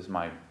again, this is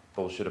my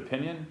bullshit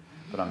opinion,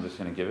 but I'm just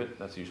going to give it.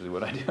 That's usually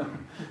what I do.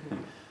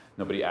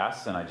 Nobody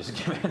asks, and I just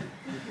give it.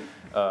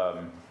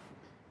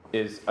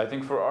 Is I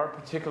think for our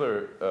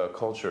particular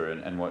culture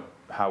and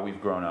how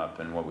we've grown up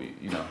and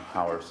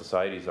how our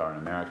societies are in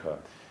America,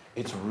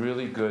 it's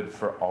really good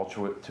for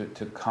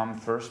to come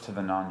first to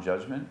the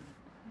non-judgment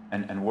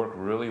and work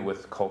really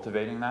with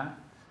cultivating that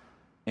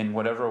in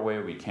whatever way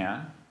we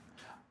can.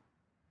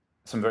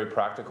 Some very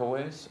practical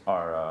ways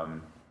are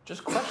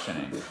just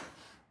questioning.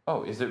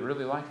 Oh, is it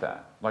really like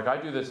that? Like I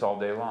do this all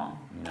day long,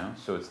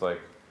 So it's like,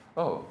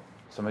 oh,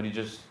 somebody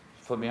just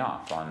flipped me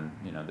off on,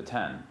 the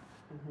 10.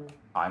 Mm-hmm.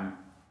 I'm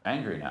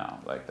angry now,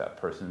 like that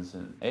person's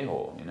an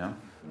a-hole,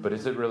 But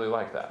is it really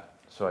like that?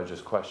 So I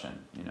just question,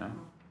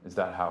 Is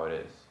that how it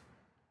is?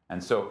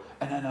 And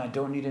then I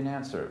don't need an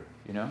answer,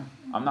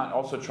 I'm not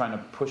also trying to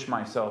push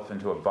myself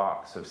into a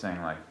box of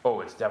saying like, oh,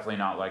 it's definitely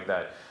not like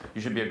that.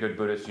 You should be a good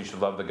Buddhist, you should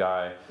love the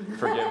guy,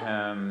 forgive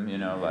him,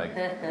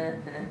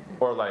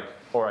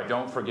 or I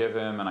don't forgive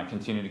him and I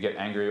continue to get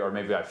angry, or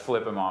maybe I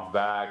flip him off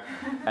back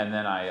and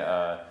then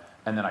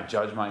I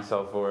judge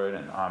myself for it,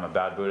 and I'm a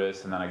bad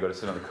Buddhist, and then I go to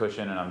sit on the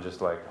cushion, and I'm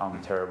just like,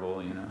 I'm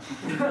terrible,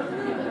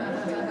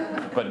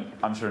 But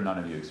I'm sure none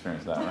of you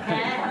experience that,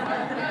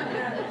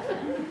 right?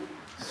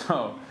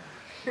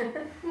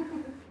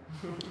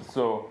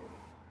 So,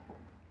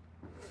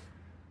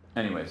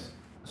 anyways,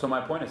 so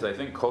my point is I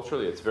think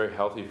culturally it's very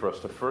healthy for us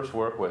to first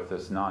work with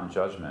this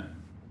non-judgment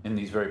in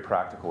these very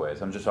practical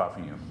ways. I'm just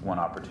offering you one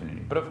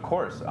opportunity. But of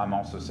course, I'm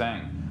also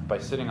saying, by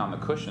sitting on the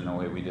cushion the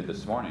way we did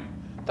this morning,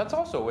 that's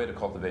also a way to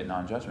cultivate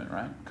non-judgment,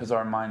 right? Because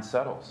our mind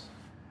settles.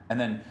 And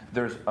then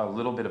there's a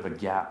little bit of a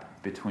gap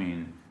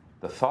between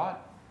the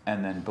thought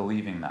and then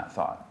believing that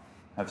thought.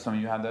 Have some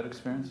of you had that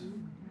experience?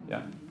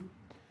 Yeah.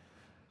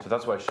 So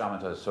that's why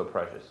shamatha is so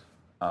precious,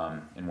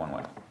 in one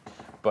way.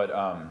 But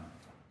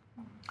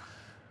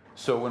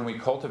so when we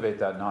cultivate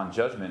that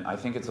non-judgment, I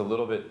think it's a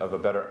little bit of a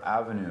better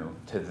avenue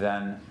to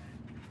then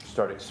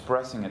start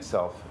expressing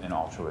itself in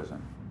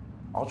altruism.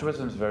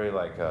 Altruism is very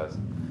like,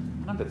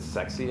 not a bit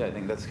sexy, I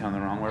think that's kind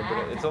of the wrong word,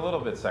 but it's a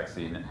little bit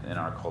sexy in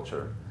our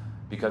culture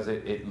because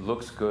it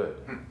looks good.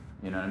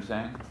 You know what I'm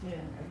saying?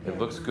 Yeah. It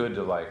looks good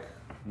to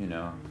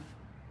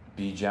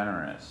be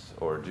generous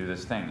or do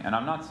this thing. And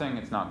I'm not saying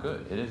it's not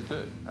good. It is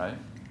good, right?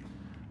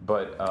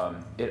 But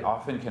it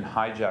often can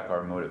hijack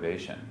our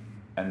motivation.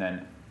 And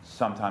then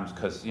sometimes,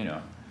 because,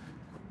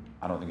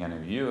 I don't think any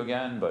of you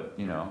again, but,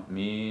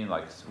 me,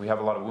 we have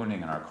a lot of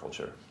wounding in our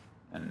culture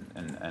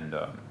and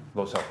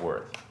low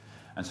self-worth.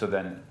 And so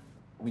then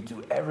we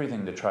do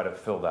everything to try to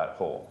fill that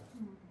hole,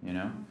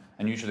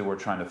 And usually we're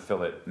trying to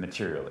fill it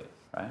materially,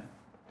 right?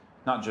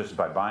 Not just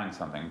by buying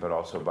something, but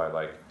also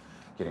by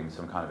getting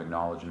some kind of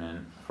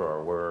acknowledgement for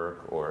our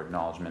work or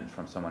acknowledgement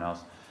from someone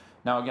else.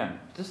 Now again,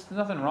 there's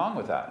nothing wrong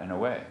with that in a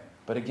way.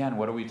 But again,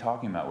 what are we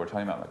talking about? We're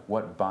talking about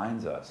what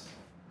binds us.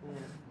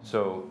 Yeah.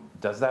 So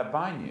does that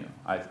bind you?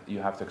 You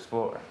have to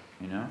explore,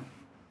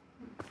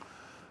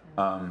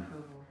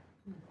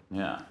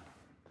 Yeah.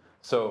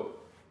 So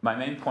my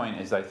main point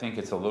is I think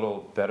it's a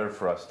little better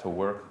for us to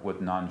work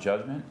with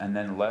non-judgment and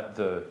then let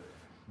the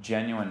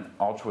genuine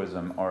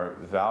altruism or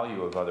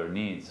value of other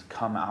needs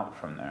come out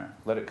from there.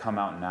 Let it come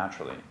out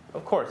naturally.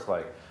 Of course,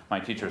 my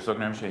teacher, Sokne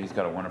Rinpoche, he's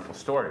got a wonderful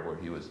story where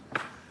he was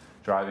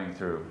driving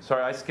through.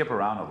 Sorry, I skip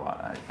around a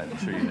lot. I'm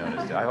sure you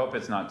noticed. I hope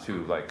it's not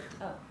too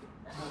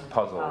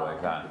puzzle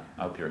like that.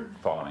 I hope you're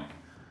following.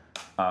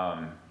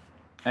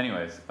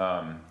 Anyways,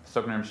 Sokne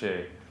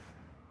Rinpoche,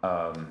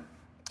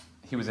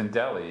 he was in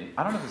Delhi.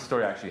 I don't know if the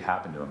story actually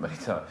happened to him, but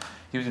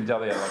he was in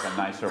Delhi at a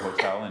nicer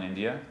hotel in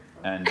India.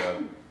 And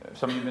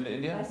some of you been to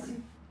India? Yes.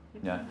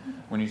 Yeah.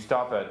 When you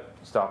stop at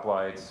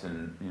stoplights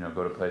and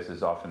go to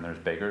places, often there's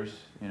beggars.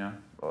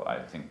 Well, I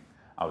think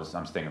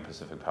I'm staying in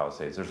Pacific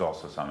Palisades. There's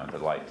also some at the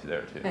light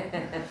there too.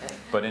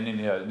 But in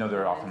India, no,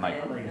 they're often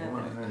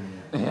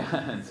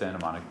yeah, in Santa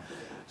Monica.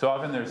 So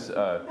often there's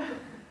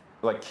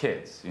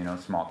kids,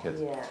 small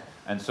kids. Yeah.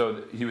 And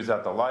so he was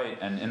at the light,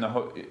 and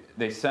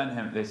they sent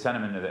him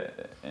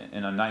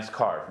in a nice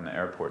car from the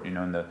airport,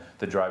 and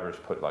the drivers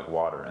put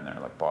water in there,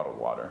 bottled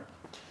water.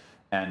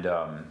 And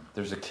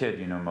there's a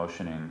kid,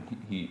 motioning.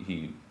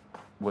 He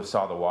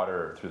saw the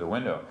water through the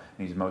window,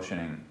 and he's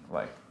motioning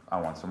like, I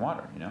want some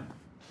water, you know?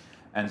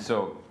 And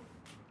so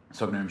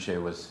Soknam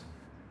Rinpoche was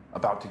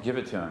about to give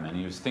it to him, and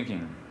he was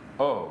thinking,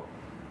 oh,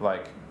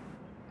 like,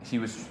 he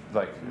was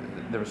like,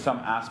 there was some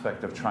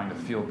aspect of trying to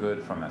feel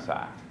good from this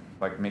act,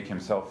 like make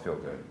himself feel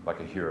good, like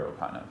a hero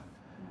kind of.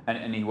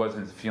 And he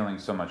wasn't feeling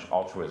so much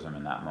altruism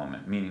in that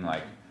moment, meaning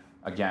like,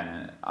 again,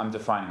 and I'm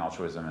defining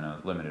altruism in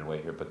a limited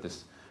way here, but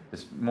this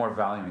more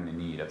valuing the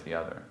need of the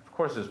other. Of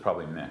course, it's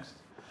probably mixed.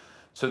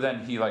 So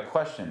then he like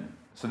questioned,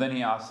 so then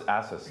he asks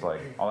us like,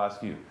 I'll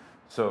ask you,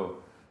 so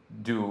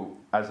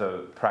as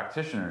a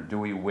practitioner, do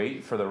we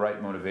wait for the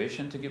right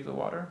motivation to give the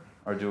water,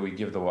 or do we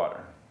give the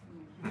water?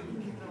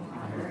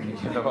 You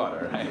give the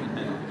water, right?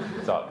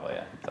 It's obvious,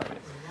 yeah, it's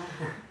obvious.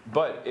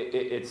 But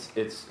it's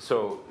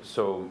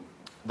so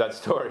that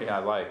story I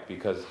like,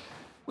 because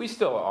we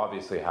still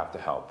obviously have to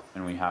help,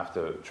 and we have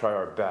to try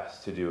our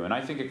best to do, and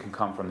I think it can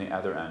come from the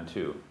other end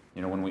too.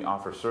 You know, when we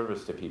offer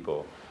service to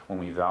people, when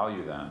we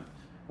value them,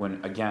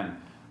 when,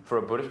 again, for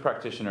a Buddhist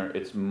practitioner,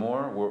 it's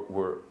more,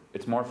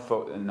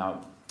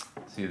 now,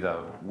 see, the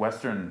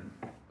Western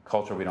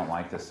culture, we don't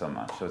like this so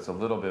much, so it's a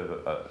little bit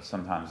of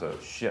sometimes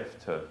a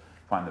shift to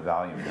find the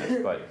value in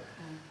this, but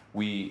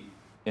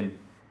in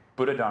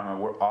Buddha Dharma,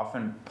 we're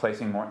often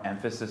placing more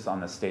emphasis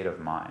on the state of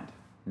mind,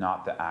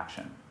 not the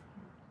action.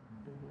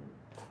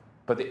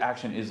 But the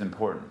action is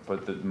important,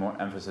 but the more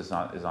emphasis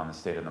is on the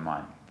state of the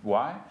mind.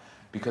 Why?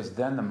 Because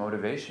then the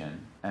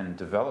motivation and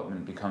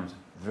development becomes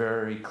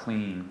very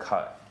clean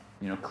cut,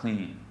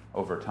 clean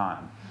over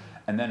time.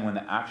 And then when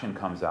the action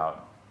comes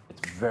out,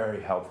 it's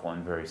very helpful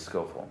and very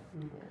skillful.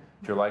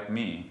 If you're like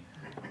me,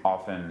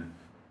 often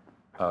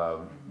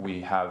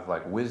we have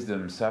like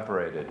wisdom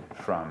separated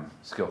from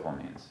skillful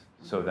means.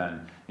 So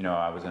then,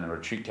 I was in a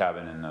retreat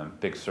cabin in the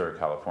Big Sur,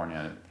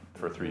 California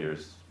for 3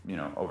 years,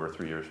 over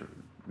 3 years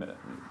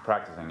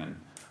practicing and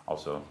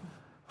also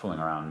fooling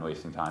around and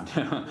wasting time.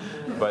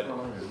 But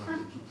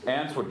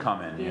ants would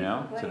come in,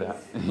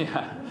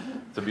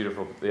 it's a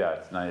beautiful,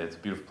 it's nice, it's a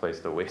beautiful place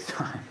to waste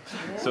time.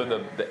 So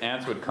the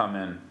ants would come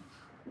in,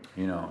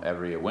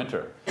 every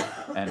winter,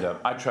 and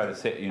I'd try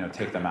to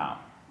take them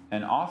out.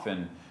 And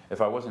often, if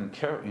I wasn't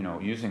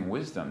using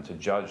wisdom to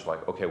judge,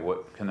 like, okay,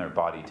 what can their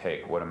body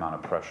take, what amount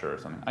of pressure or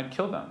something, I'd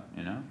kill them,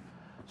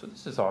 So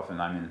this is often,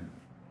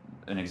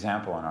 an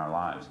example in our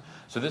lives.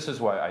 So this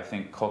is why I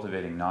think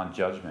cultivating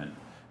non-judgment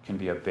can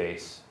be a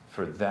base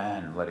for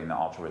then letting the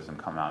altruism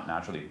come out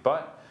naturally.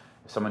 But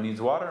if someone needs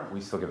water,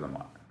 we still give them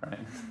water, right?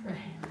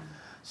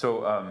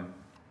 So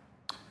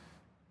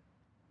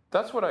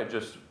that's what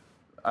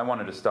I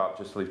wanted to stop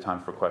just to leave time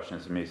for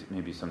questions and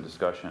maybe some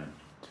discussion.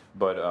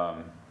 But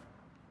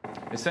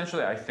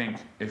essentially, I think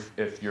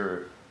if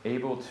you're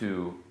able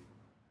to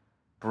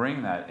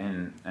bring that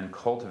in and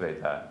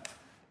cultivate that,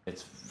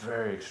 it's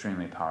very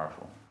extremely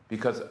powerful.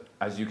 Because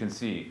as you can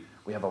see,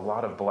 we have a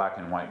lot of black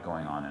and white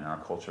going on in our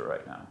culture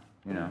right now.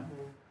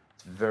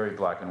 It's very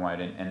black and white,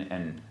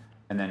 and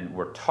then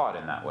we're taught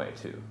in that way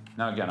too.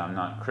 Now again, I'm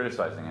not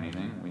criticizing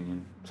anything. We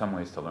need some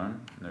ways to learn.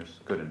 And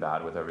there's good and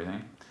bad with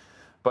everything.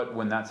 But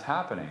when that's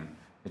happening,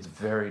 it's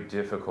very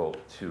difficult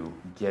to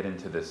get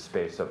into this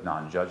space of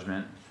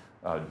non-judgment,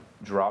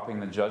 dropping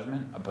the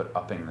judgment, but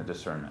upping the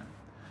discernment.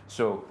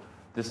 So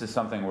this is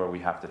something where we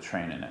have to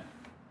train in it.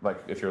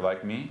 Like, if you're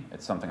like me,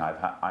 it's something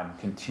I'm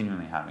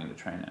continually having to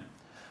train in.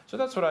 So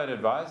that's what I'd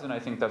advise, and I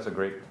think that's a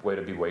great way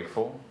to be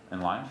wakeful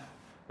in life.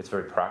 It's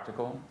very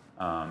practical.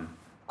 Of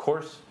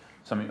course,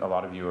 a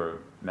lot of you are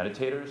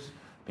meditators.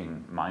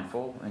 Being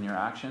mindful in your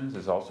actions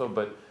is also,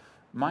 but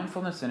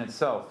mindfulness in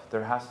itself,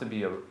 there has to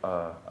be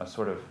a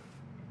sort of,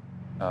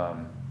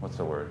 what's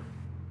the word?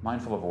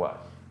 Mindful of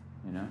what?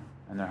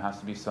 And there has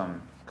to be some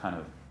kind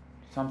of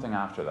something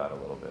after that a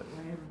little bit.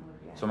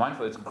 So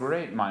it's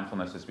great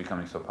mindfulness is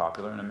becoming so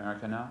popular in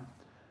America now.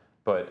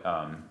 But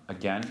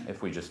again,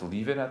 if we just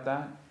leave it at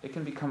that, it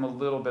can become a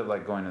little bit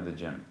like going to the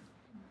gym.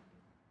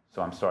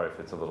 So I'm sorry if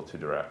it's a little too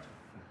direct.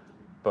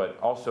 But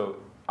also,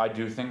 I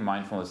do think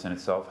mindfulness in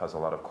itself has a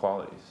lot of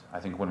qualities.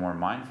 I think when we're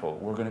mindful,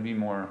 we're going to be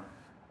more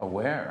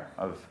aware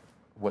of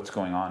what's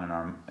going on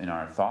in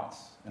our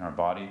thoughts, in our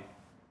body,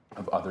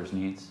 of others'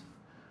 needs.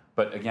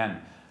 But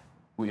again,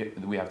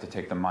 we have to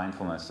take the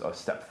mindfulness a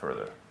step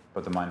further.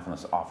 But the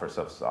mindfulness offers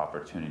us the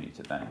opportunity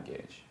to then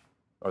engage,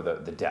 or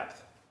the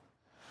depth.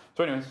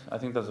 So anyways, I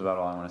think that's about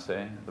all I want to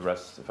say. The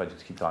rest, if I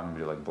just keep talking, it'll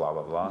be like blah,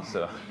 blah, blah.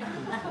 So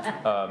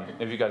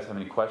if you guys have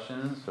any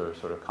questions or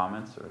sort of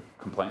comments or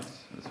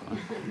complaints, that's fine.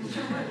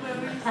 What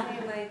were you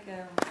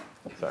saying,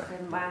 Sorry.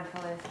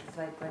 Mindfulness is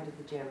like going to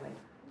the gym, like,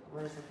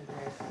 what is the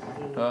comparison?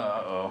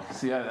 Uh-oh.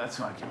 See, that's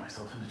why I get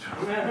myself into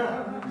trouble.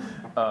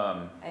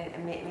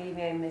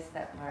 Maybe I missed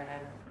that part, I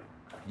don't know.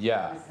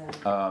 Yeah.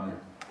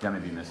 Yeah,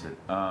 maybe you missed it.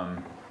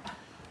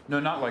 No,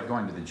 not like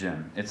going to the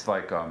gym. It's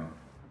like,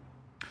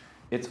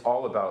 it's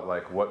all about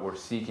like what we're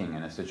seeking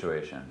in a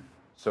situation.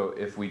 So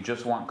if we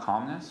just want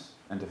calmness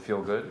and to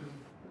feel good,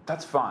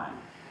 that's fine.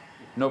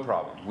 No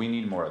problem. We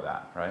need more of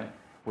that, right?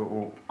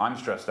 I'm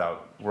stressed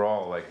out. We're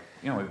all like,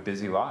 we have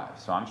busy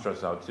lives, so I'm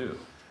stressed out too.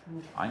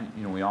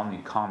 we all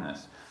need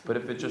calmness. But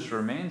if it just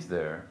remains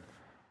there,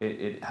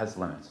 it has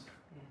limits.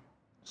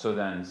 So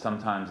then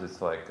sometimes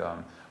it's like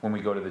when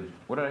we go to the,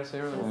 what did I say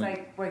earlier? So it's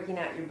like working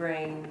out your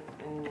brain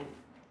and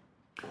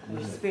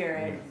your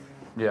spirit.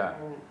 Yeah.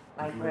 And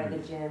like where the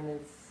gym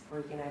is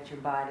working out your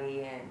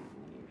body and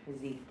your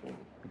physique. And,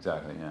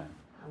 Exactly, yeah.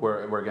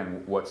 Where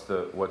again, what's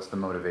the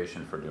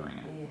motivation for doing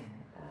it? yeah.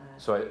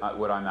 So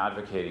what I'm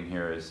advocating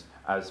here is,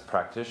 as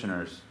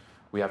practitioners,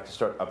 we have to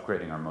start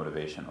upgrading our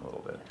motivation a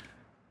little bit.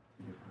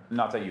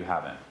 Not that you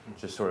haven't,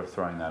 just sort of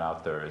throwing that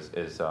out there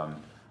is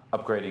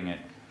upgrading it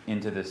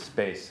into this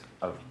space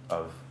of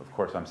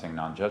course I'm saying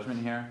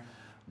non-judgment here,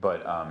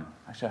 but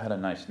actually I had a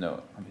nice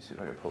note. Let me see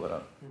if I can pull it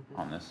up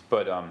on this.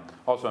 But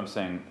also I'm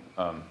saying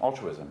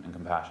altruism and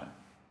compassion,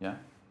 yeah?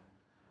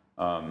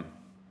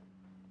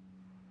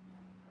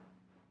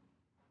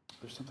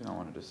 There's something I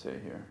wanted to say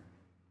here.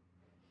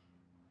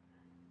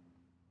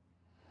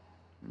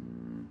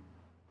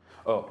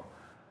 Oh,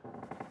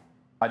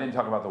 I didn't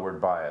talk about the word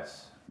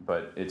bias,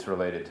 but it's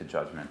related to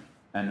judgment.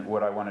 And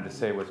what I wanted to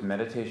say was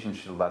meditation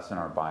should lessen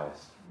our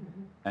bias.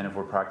 And if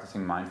we're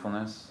practicing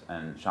mindfulness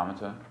and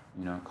shamatha,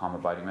 calm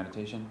abiding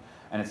meditation,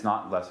 and it's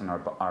not lessening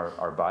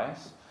our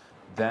bias,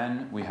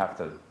 then we have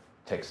to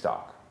take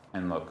stock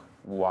and look,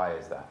 why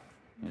is that?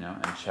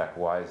 And check,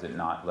 why is it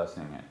not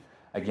lessening it?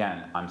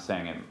 Again, I'm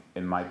saying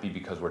it might be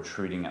because we're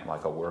treating it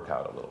like a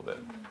workout a little bit.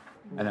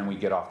 And then we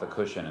get off the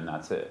cushion and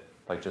that's it.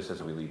 Like just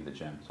as we leave the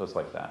gym. So it's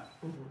like that.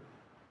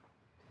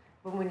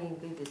 But when you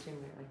leave the gym,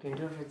 your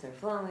endorphins are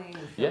flowing,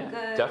 you feel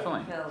good,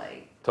 definitely. you feel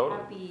like Totally.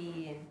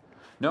 happy.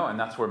 And No, and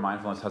that's where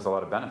mindfulness has a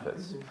lot of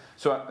benefits.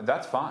 So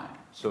that's fine.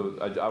 So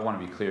I want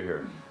to be clear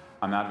here.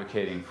 I'm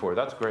advocating for,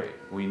 that's great.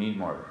 We need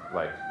more.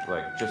 Like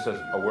just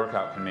as a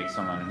workout can make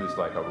someone who's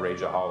like a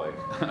rageaholic,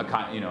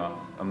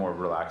 a more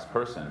relaxed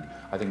person,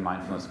 I think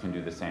mindfulness can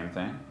do the same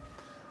thing.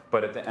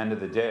 But at the end of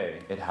the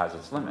day, it has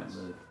its limits,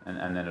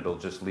 and then it'll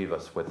just leave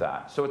us with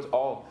that. So it's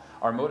all,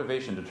 our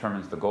motivation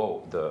determines the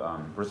goal, the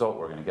result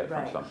we're going to get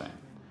from something.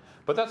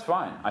 But that's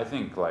fine. I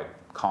think like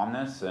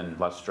calmness and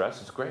less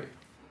stress is great.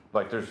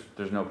 Like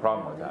there's no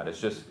problem with that.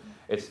 It's just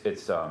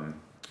it's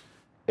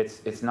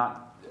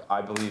not.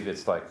 I believe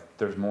it's like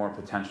there's more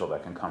potential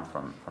that can come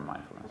from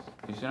mindfulness.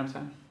 Do you see what I'm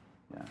saying?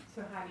 Yeah.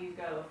 So how do you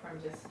go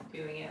from just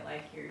doing it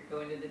like you're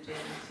going to the gym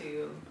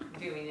to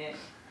doing it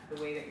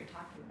the way that you're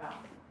talking about?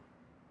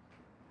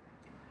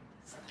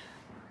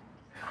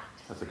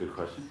 That's a good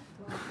question.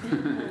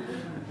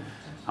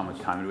 How much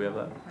time do we have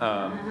left?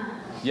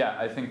 Yeah,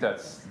 I think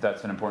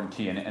that's an important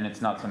key, and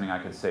it's not something I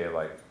could say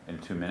like in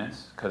 2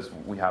 minutes, because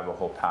we have a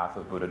whole path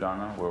of Buddha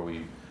Dharma where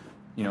we,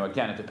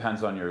 again, it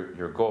depends on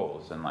your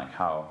goals and like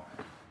how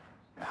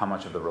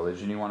much of the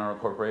religion you want to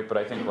incorporate. But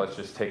I think let's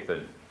just take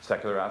the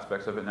secular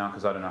aspects of it now,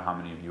 because I don't know how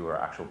many of you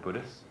are actual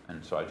Buddhists,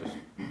 and so I just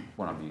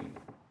want to be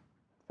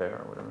fair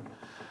or whatever.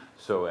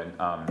 So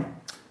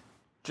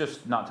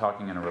just not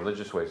talking in a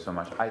religious way so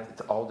much,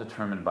 it's all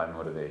determined by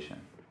motivation.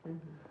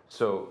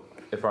 So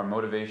if our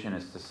motivation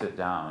is to sit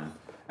down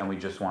and we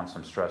just want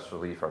some stress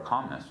relief or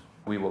calmness,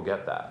 we will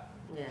get that.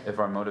 Yeah. If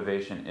our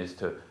motivation is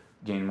to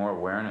gain more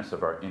awareness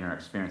of our inner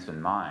experience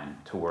in mind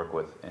to work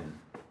with, in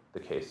the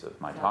case of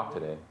my talk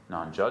today,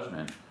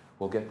 non-judgment,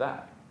 we'll get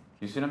that.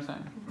 You see what I'm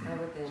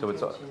saying? So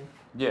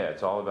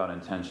it's all about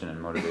intention and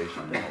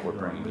motivation and what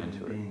we're bringing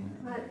into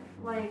it. But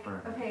like,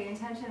 okay,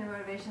 intention and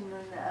motivation,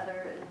 then the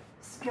other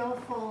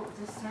skillful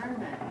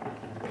discernment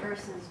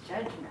versus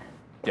judgment.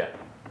 Yeah,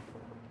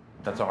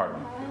 that's a hard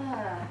one.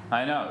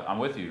 I know, I'm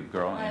with you,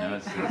 girl.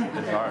 It's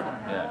hard.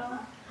 Yeah,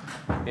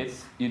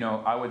 it's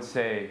I would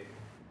say,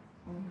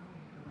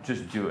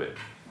 just do it.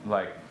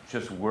 Like,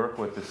 just work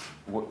with this.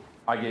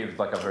 I gave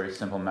like a very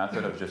simple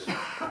method of just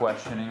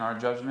questioning our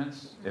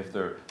judgments. That's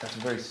a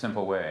very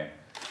simple way,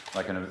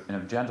 like in a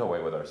gentle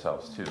way with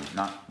ourselves too,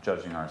 not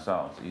judging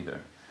ourselves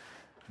either.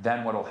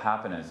 Then what'll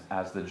happen is,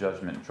 as the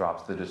judgment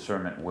drops, the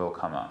discernment will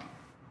come up.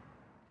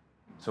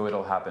 So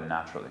it'll happen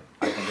naturally.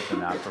 I think it's a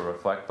natural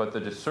reflect, but the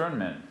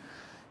discernment,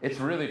 it's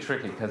really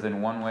tricky, because in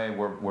one way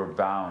we're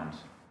bound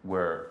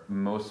where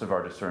most of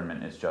our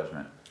discernment is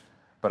judgment.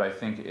 But I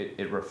think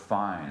it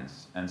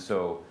refines, and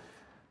so,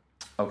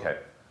 okay,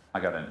 I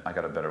got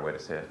a better way to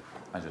say it.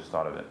 I just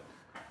thought of it.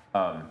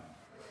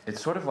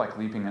 It's sort of like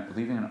leaving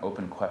an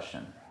open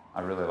question. I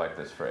really like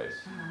this phrase.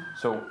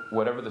 So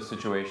whatever the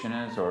situation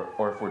is,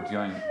 or if we're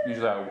dealing,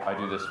 usually I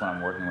do this when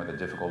I'm working with a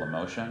difficult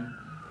emotion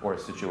or a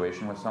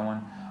situation with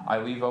someone, I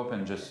leave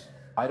open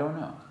I don't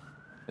know.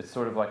 It's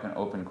sort of like an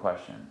open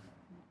question.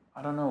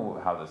 I don't know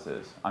how this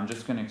is. I'm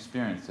just going to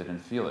experience it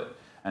and feel it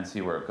and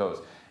see where it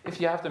goes. If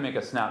you have to make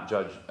a snap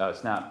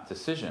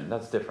decision,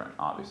 that's different,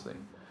 obviously.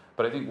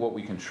 But I think what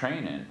we can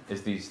train in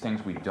is these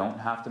things we don't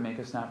have to make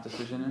a snap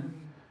decision in,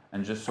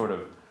 and just sort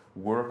of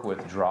work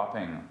with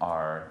dropping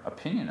our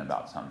opinion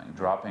about something,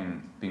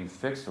 being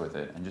fixed with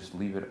it, and just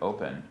leave it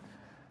open.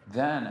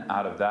 Then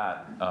out of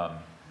that,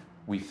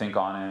 we think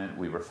on it,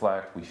 we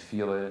reflect, we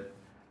feel it,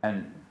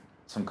 and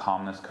some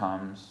calmness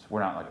comes.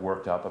 We're not like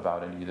worked up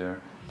about it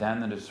either. Then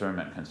the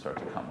discernment can start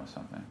to come with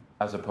something,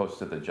 as opposed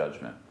to the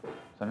judgment. Does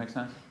that make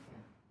sense?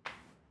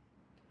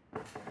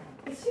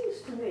 It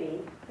seems to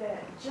me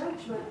that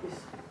judgment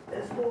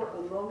is more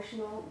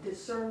emotional,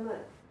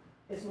 discernment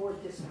is more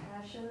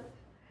dispassionate.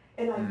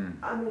 And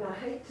I mean, I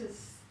hate to,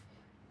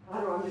 I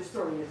don't know, I'm just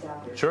throwing this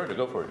out there. Sure, to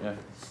go for it, yeah.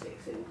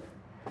 Sticks anywhere.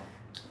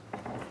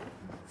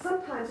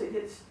 Sometimes it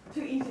gets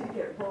too easy to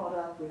get brought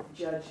up with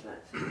judgment,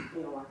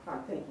 you know, like if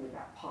I'm thinking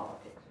about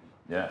politics.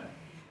 Yeah.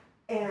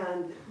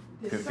 And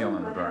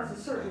discernment has a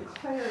certain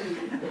clarity.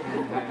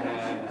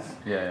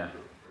 Yeah.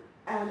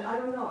 And I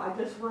don't know, I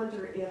just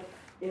wonder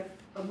if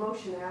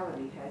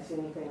emotionality has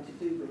anything to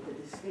do with the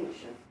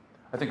distinction.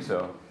 I think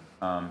so.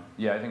 I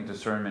think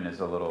discernment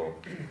is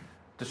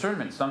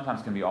discernment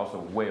sometimes can be also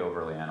way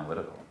overly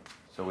analytical.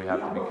 So we have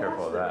to be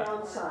careful of that.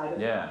 That's the downside of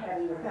not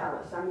having the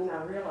balance. I mean,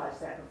 I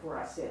realized that before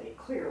I said it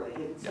clearly. It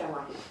didn't sound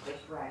like it's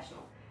just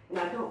rational. And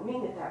I don't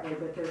mean it that way,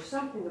 but there's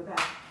something about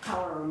how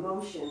our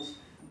emotions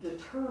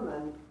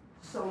determine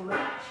so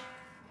much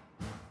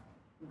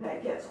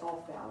that gets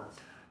off balance.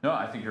 No,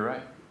 I think you're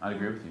right. I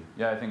agree with you.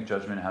 Yeah, I think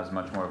judgment has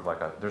much more of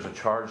there's a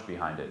charge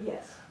behind it.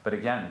 Yes. But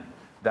again,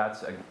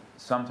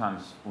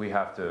 sometimes we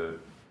have to,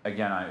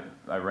 again, I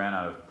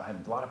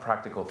had a lot of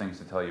practical things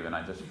to tell you and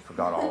I just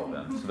forgot all of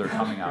them. So they're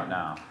coming out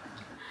now.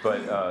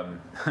 But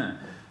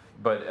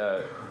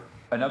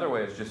another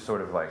way is just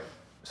sort of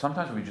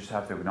sometimes we just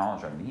have to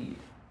acknowledge our need.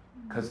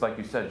 Because like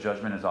you said,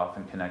 judgment is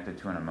often connected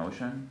to an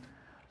emotion.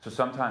 So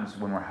sometimes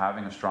when we're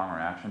having a strong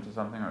reaction to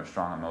something or a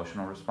strong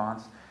emotional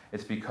response,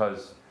 it's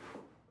because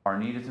our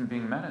need isn't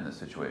being met in the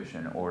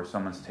situation, or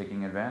someone's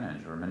taking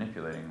advantage or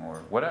manipulating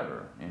or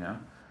whatever, you know?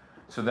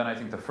 So then I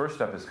think the first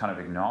step is kind of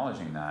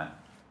acknowledging that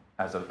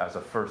as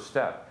a first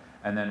step.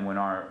 And then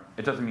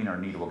it doesn't mean our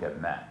need will get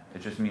met.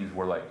 It just means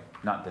we're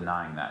not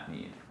denying that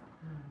need.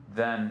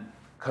 Then,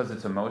 because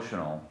it's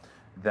emotional,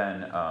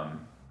 then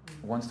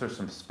once there's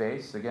some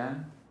space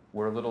again,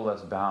 we're a little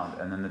less bound,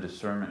 and then the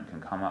discernment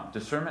can come up.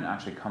 Discernment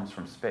actually comes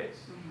from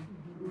space.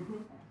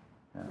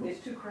 Yeah. It's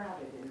too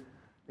crowded.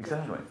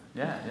 Exactly.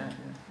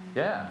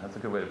 Yeah, that's a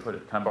good way to put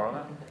it. Can I borrow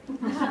that?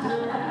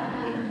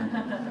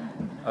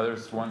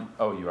 There's one.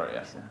 Oh, you already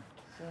asked.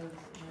 Yeah.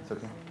 It's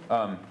okay.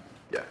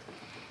 Yeah.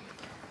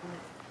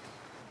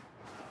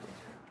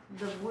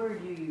 The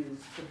word you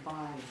used, to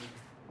bind,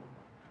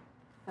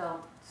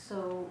 felt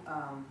so,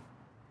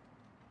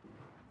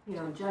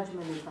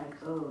 judgment is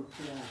like, oh,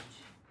 judge.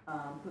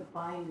 But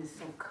bind is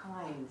so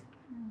kind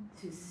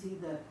to see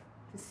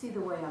the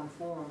way I'm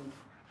formed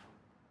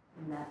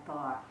in that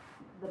thought.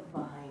 The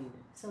bind,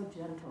 so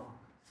gentle,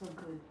 so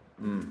good.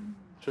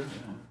 Sure.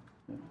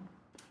 Yeah.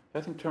 I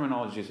think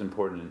terminology is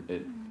important.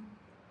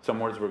 Some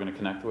words we're going to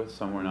connect with,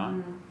 some we're not.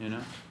 You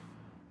know,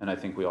 and I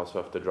think we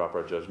also have to drop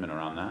our judgment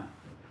around that.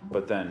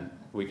 But then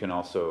we can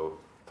also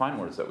find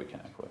words that we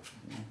connect with.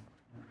 You know?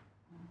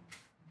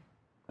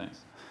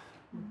 Thanks.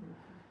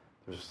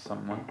 There's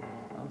someone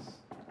else.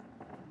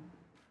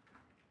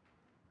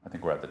 I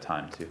think we're at the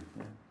time too.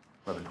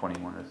 Yeah.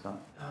 11:21 or so.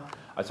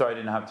 I'm sorry I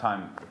didn't have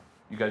time.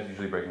 You guys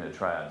usually break into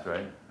triads,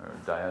 right? Or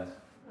dyads?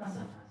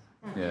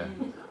 Yeah.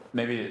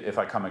 Maybe if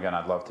I come again,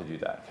 I'd love to do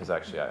that, because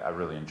actually I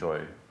really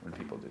enjoy when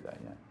people do that,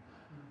 yeah.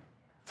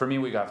 For me,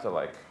 we have to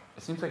it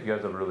seems like you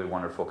guys have a really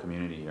wonderful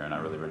community here, and I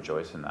really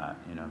rejoice in that,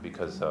 you know,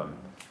 because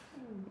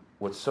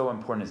what's so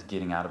important is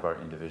getting out of our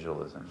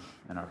individualism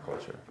in our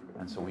culture.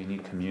 And so we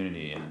need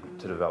community and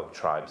to develop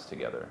tribes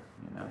together,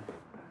 you know.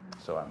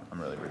 So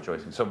I'm really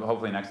rejoicing. So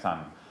hopefully next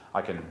time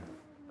I can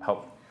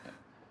help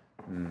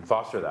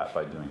foster that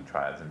by doing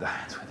triads and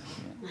dyads with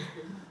you.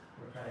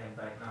 We're trying to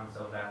invite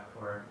Namso back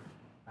for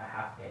a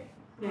half day.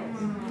 Yes.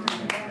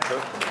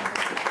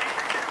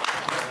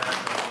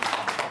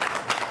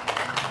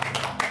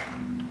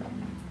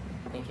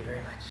 Thank you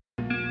very much.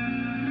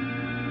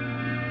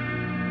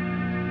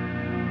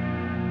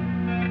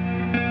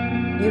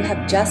 You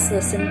have just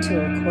listened to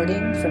a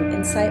recording from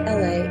Insight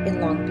LA in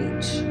Long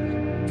Beach.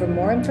 For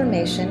more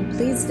information,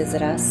 please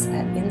visit us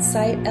at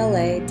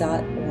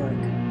insightla.org.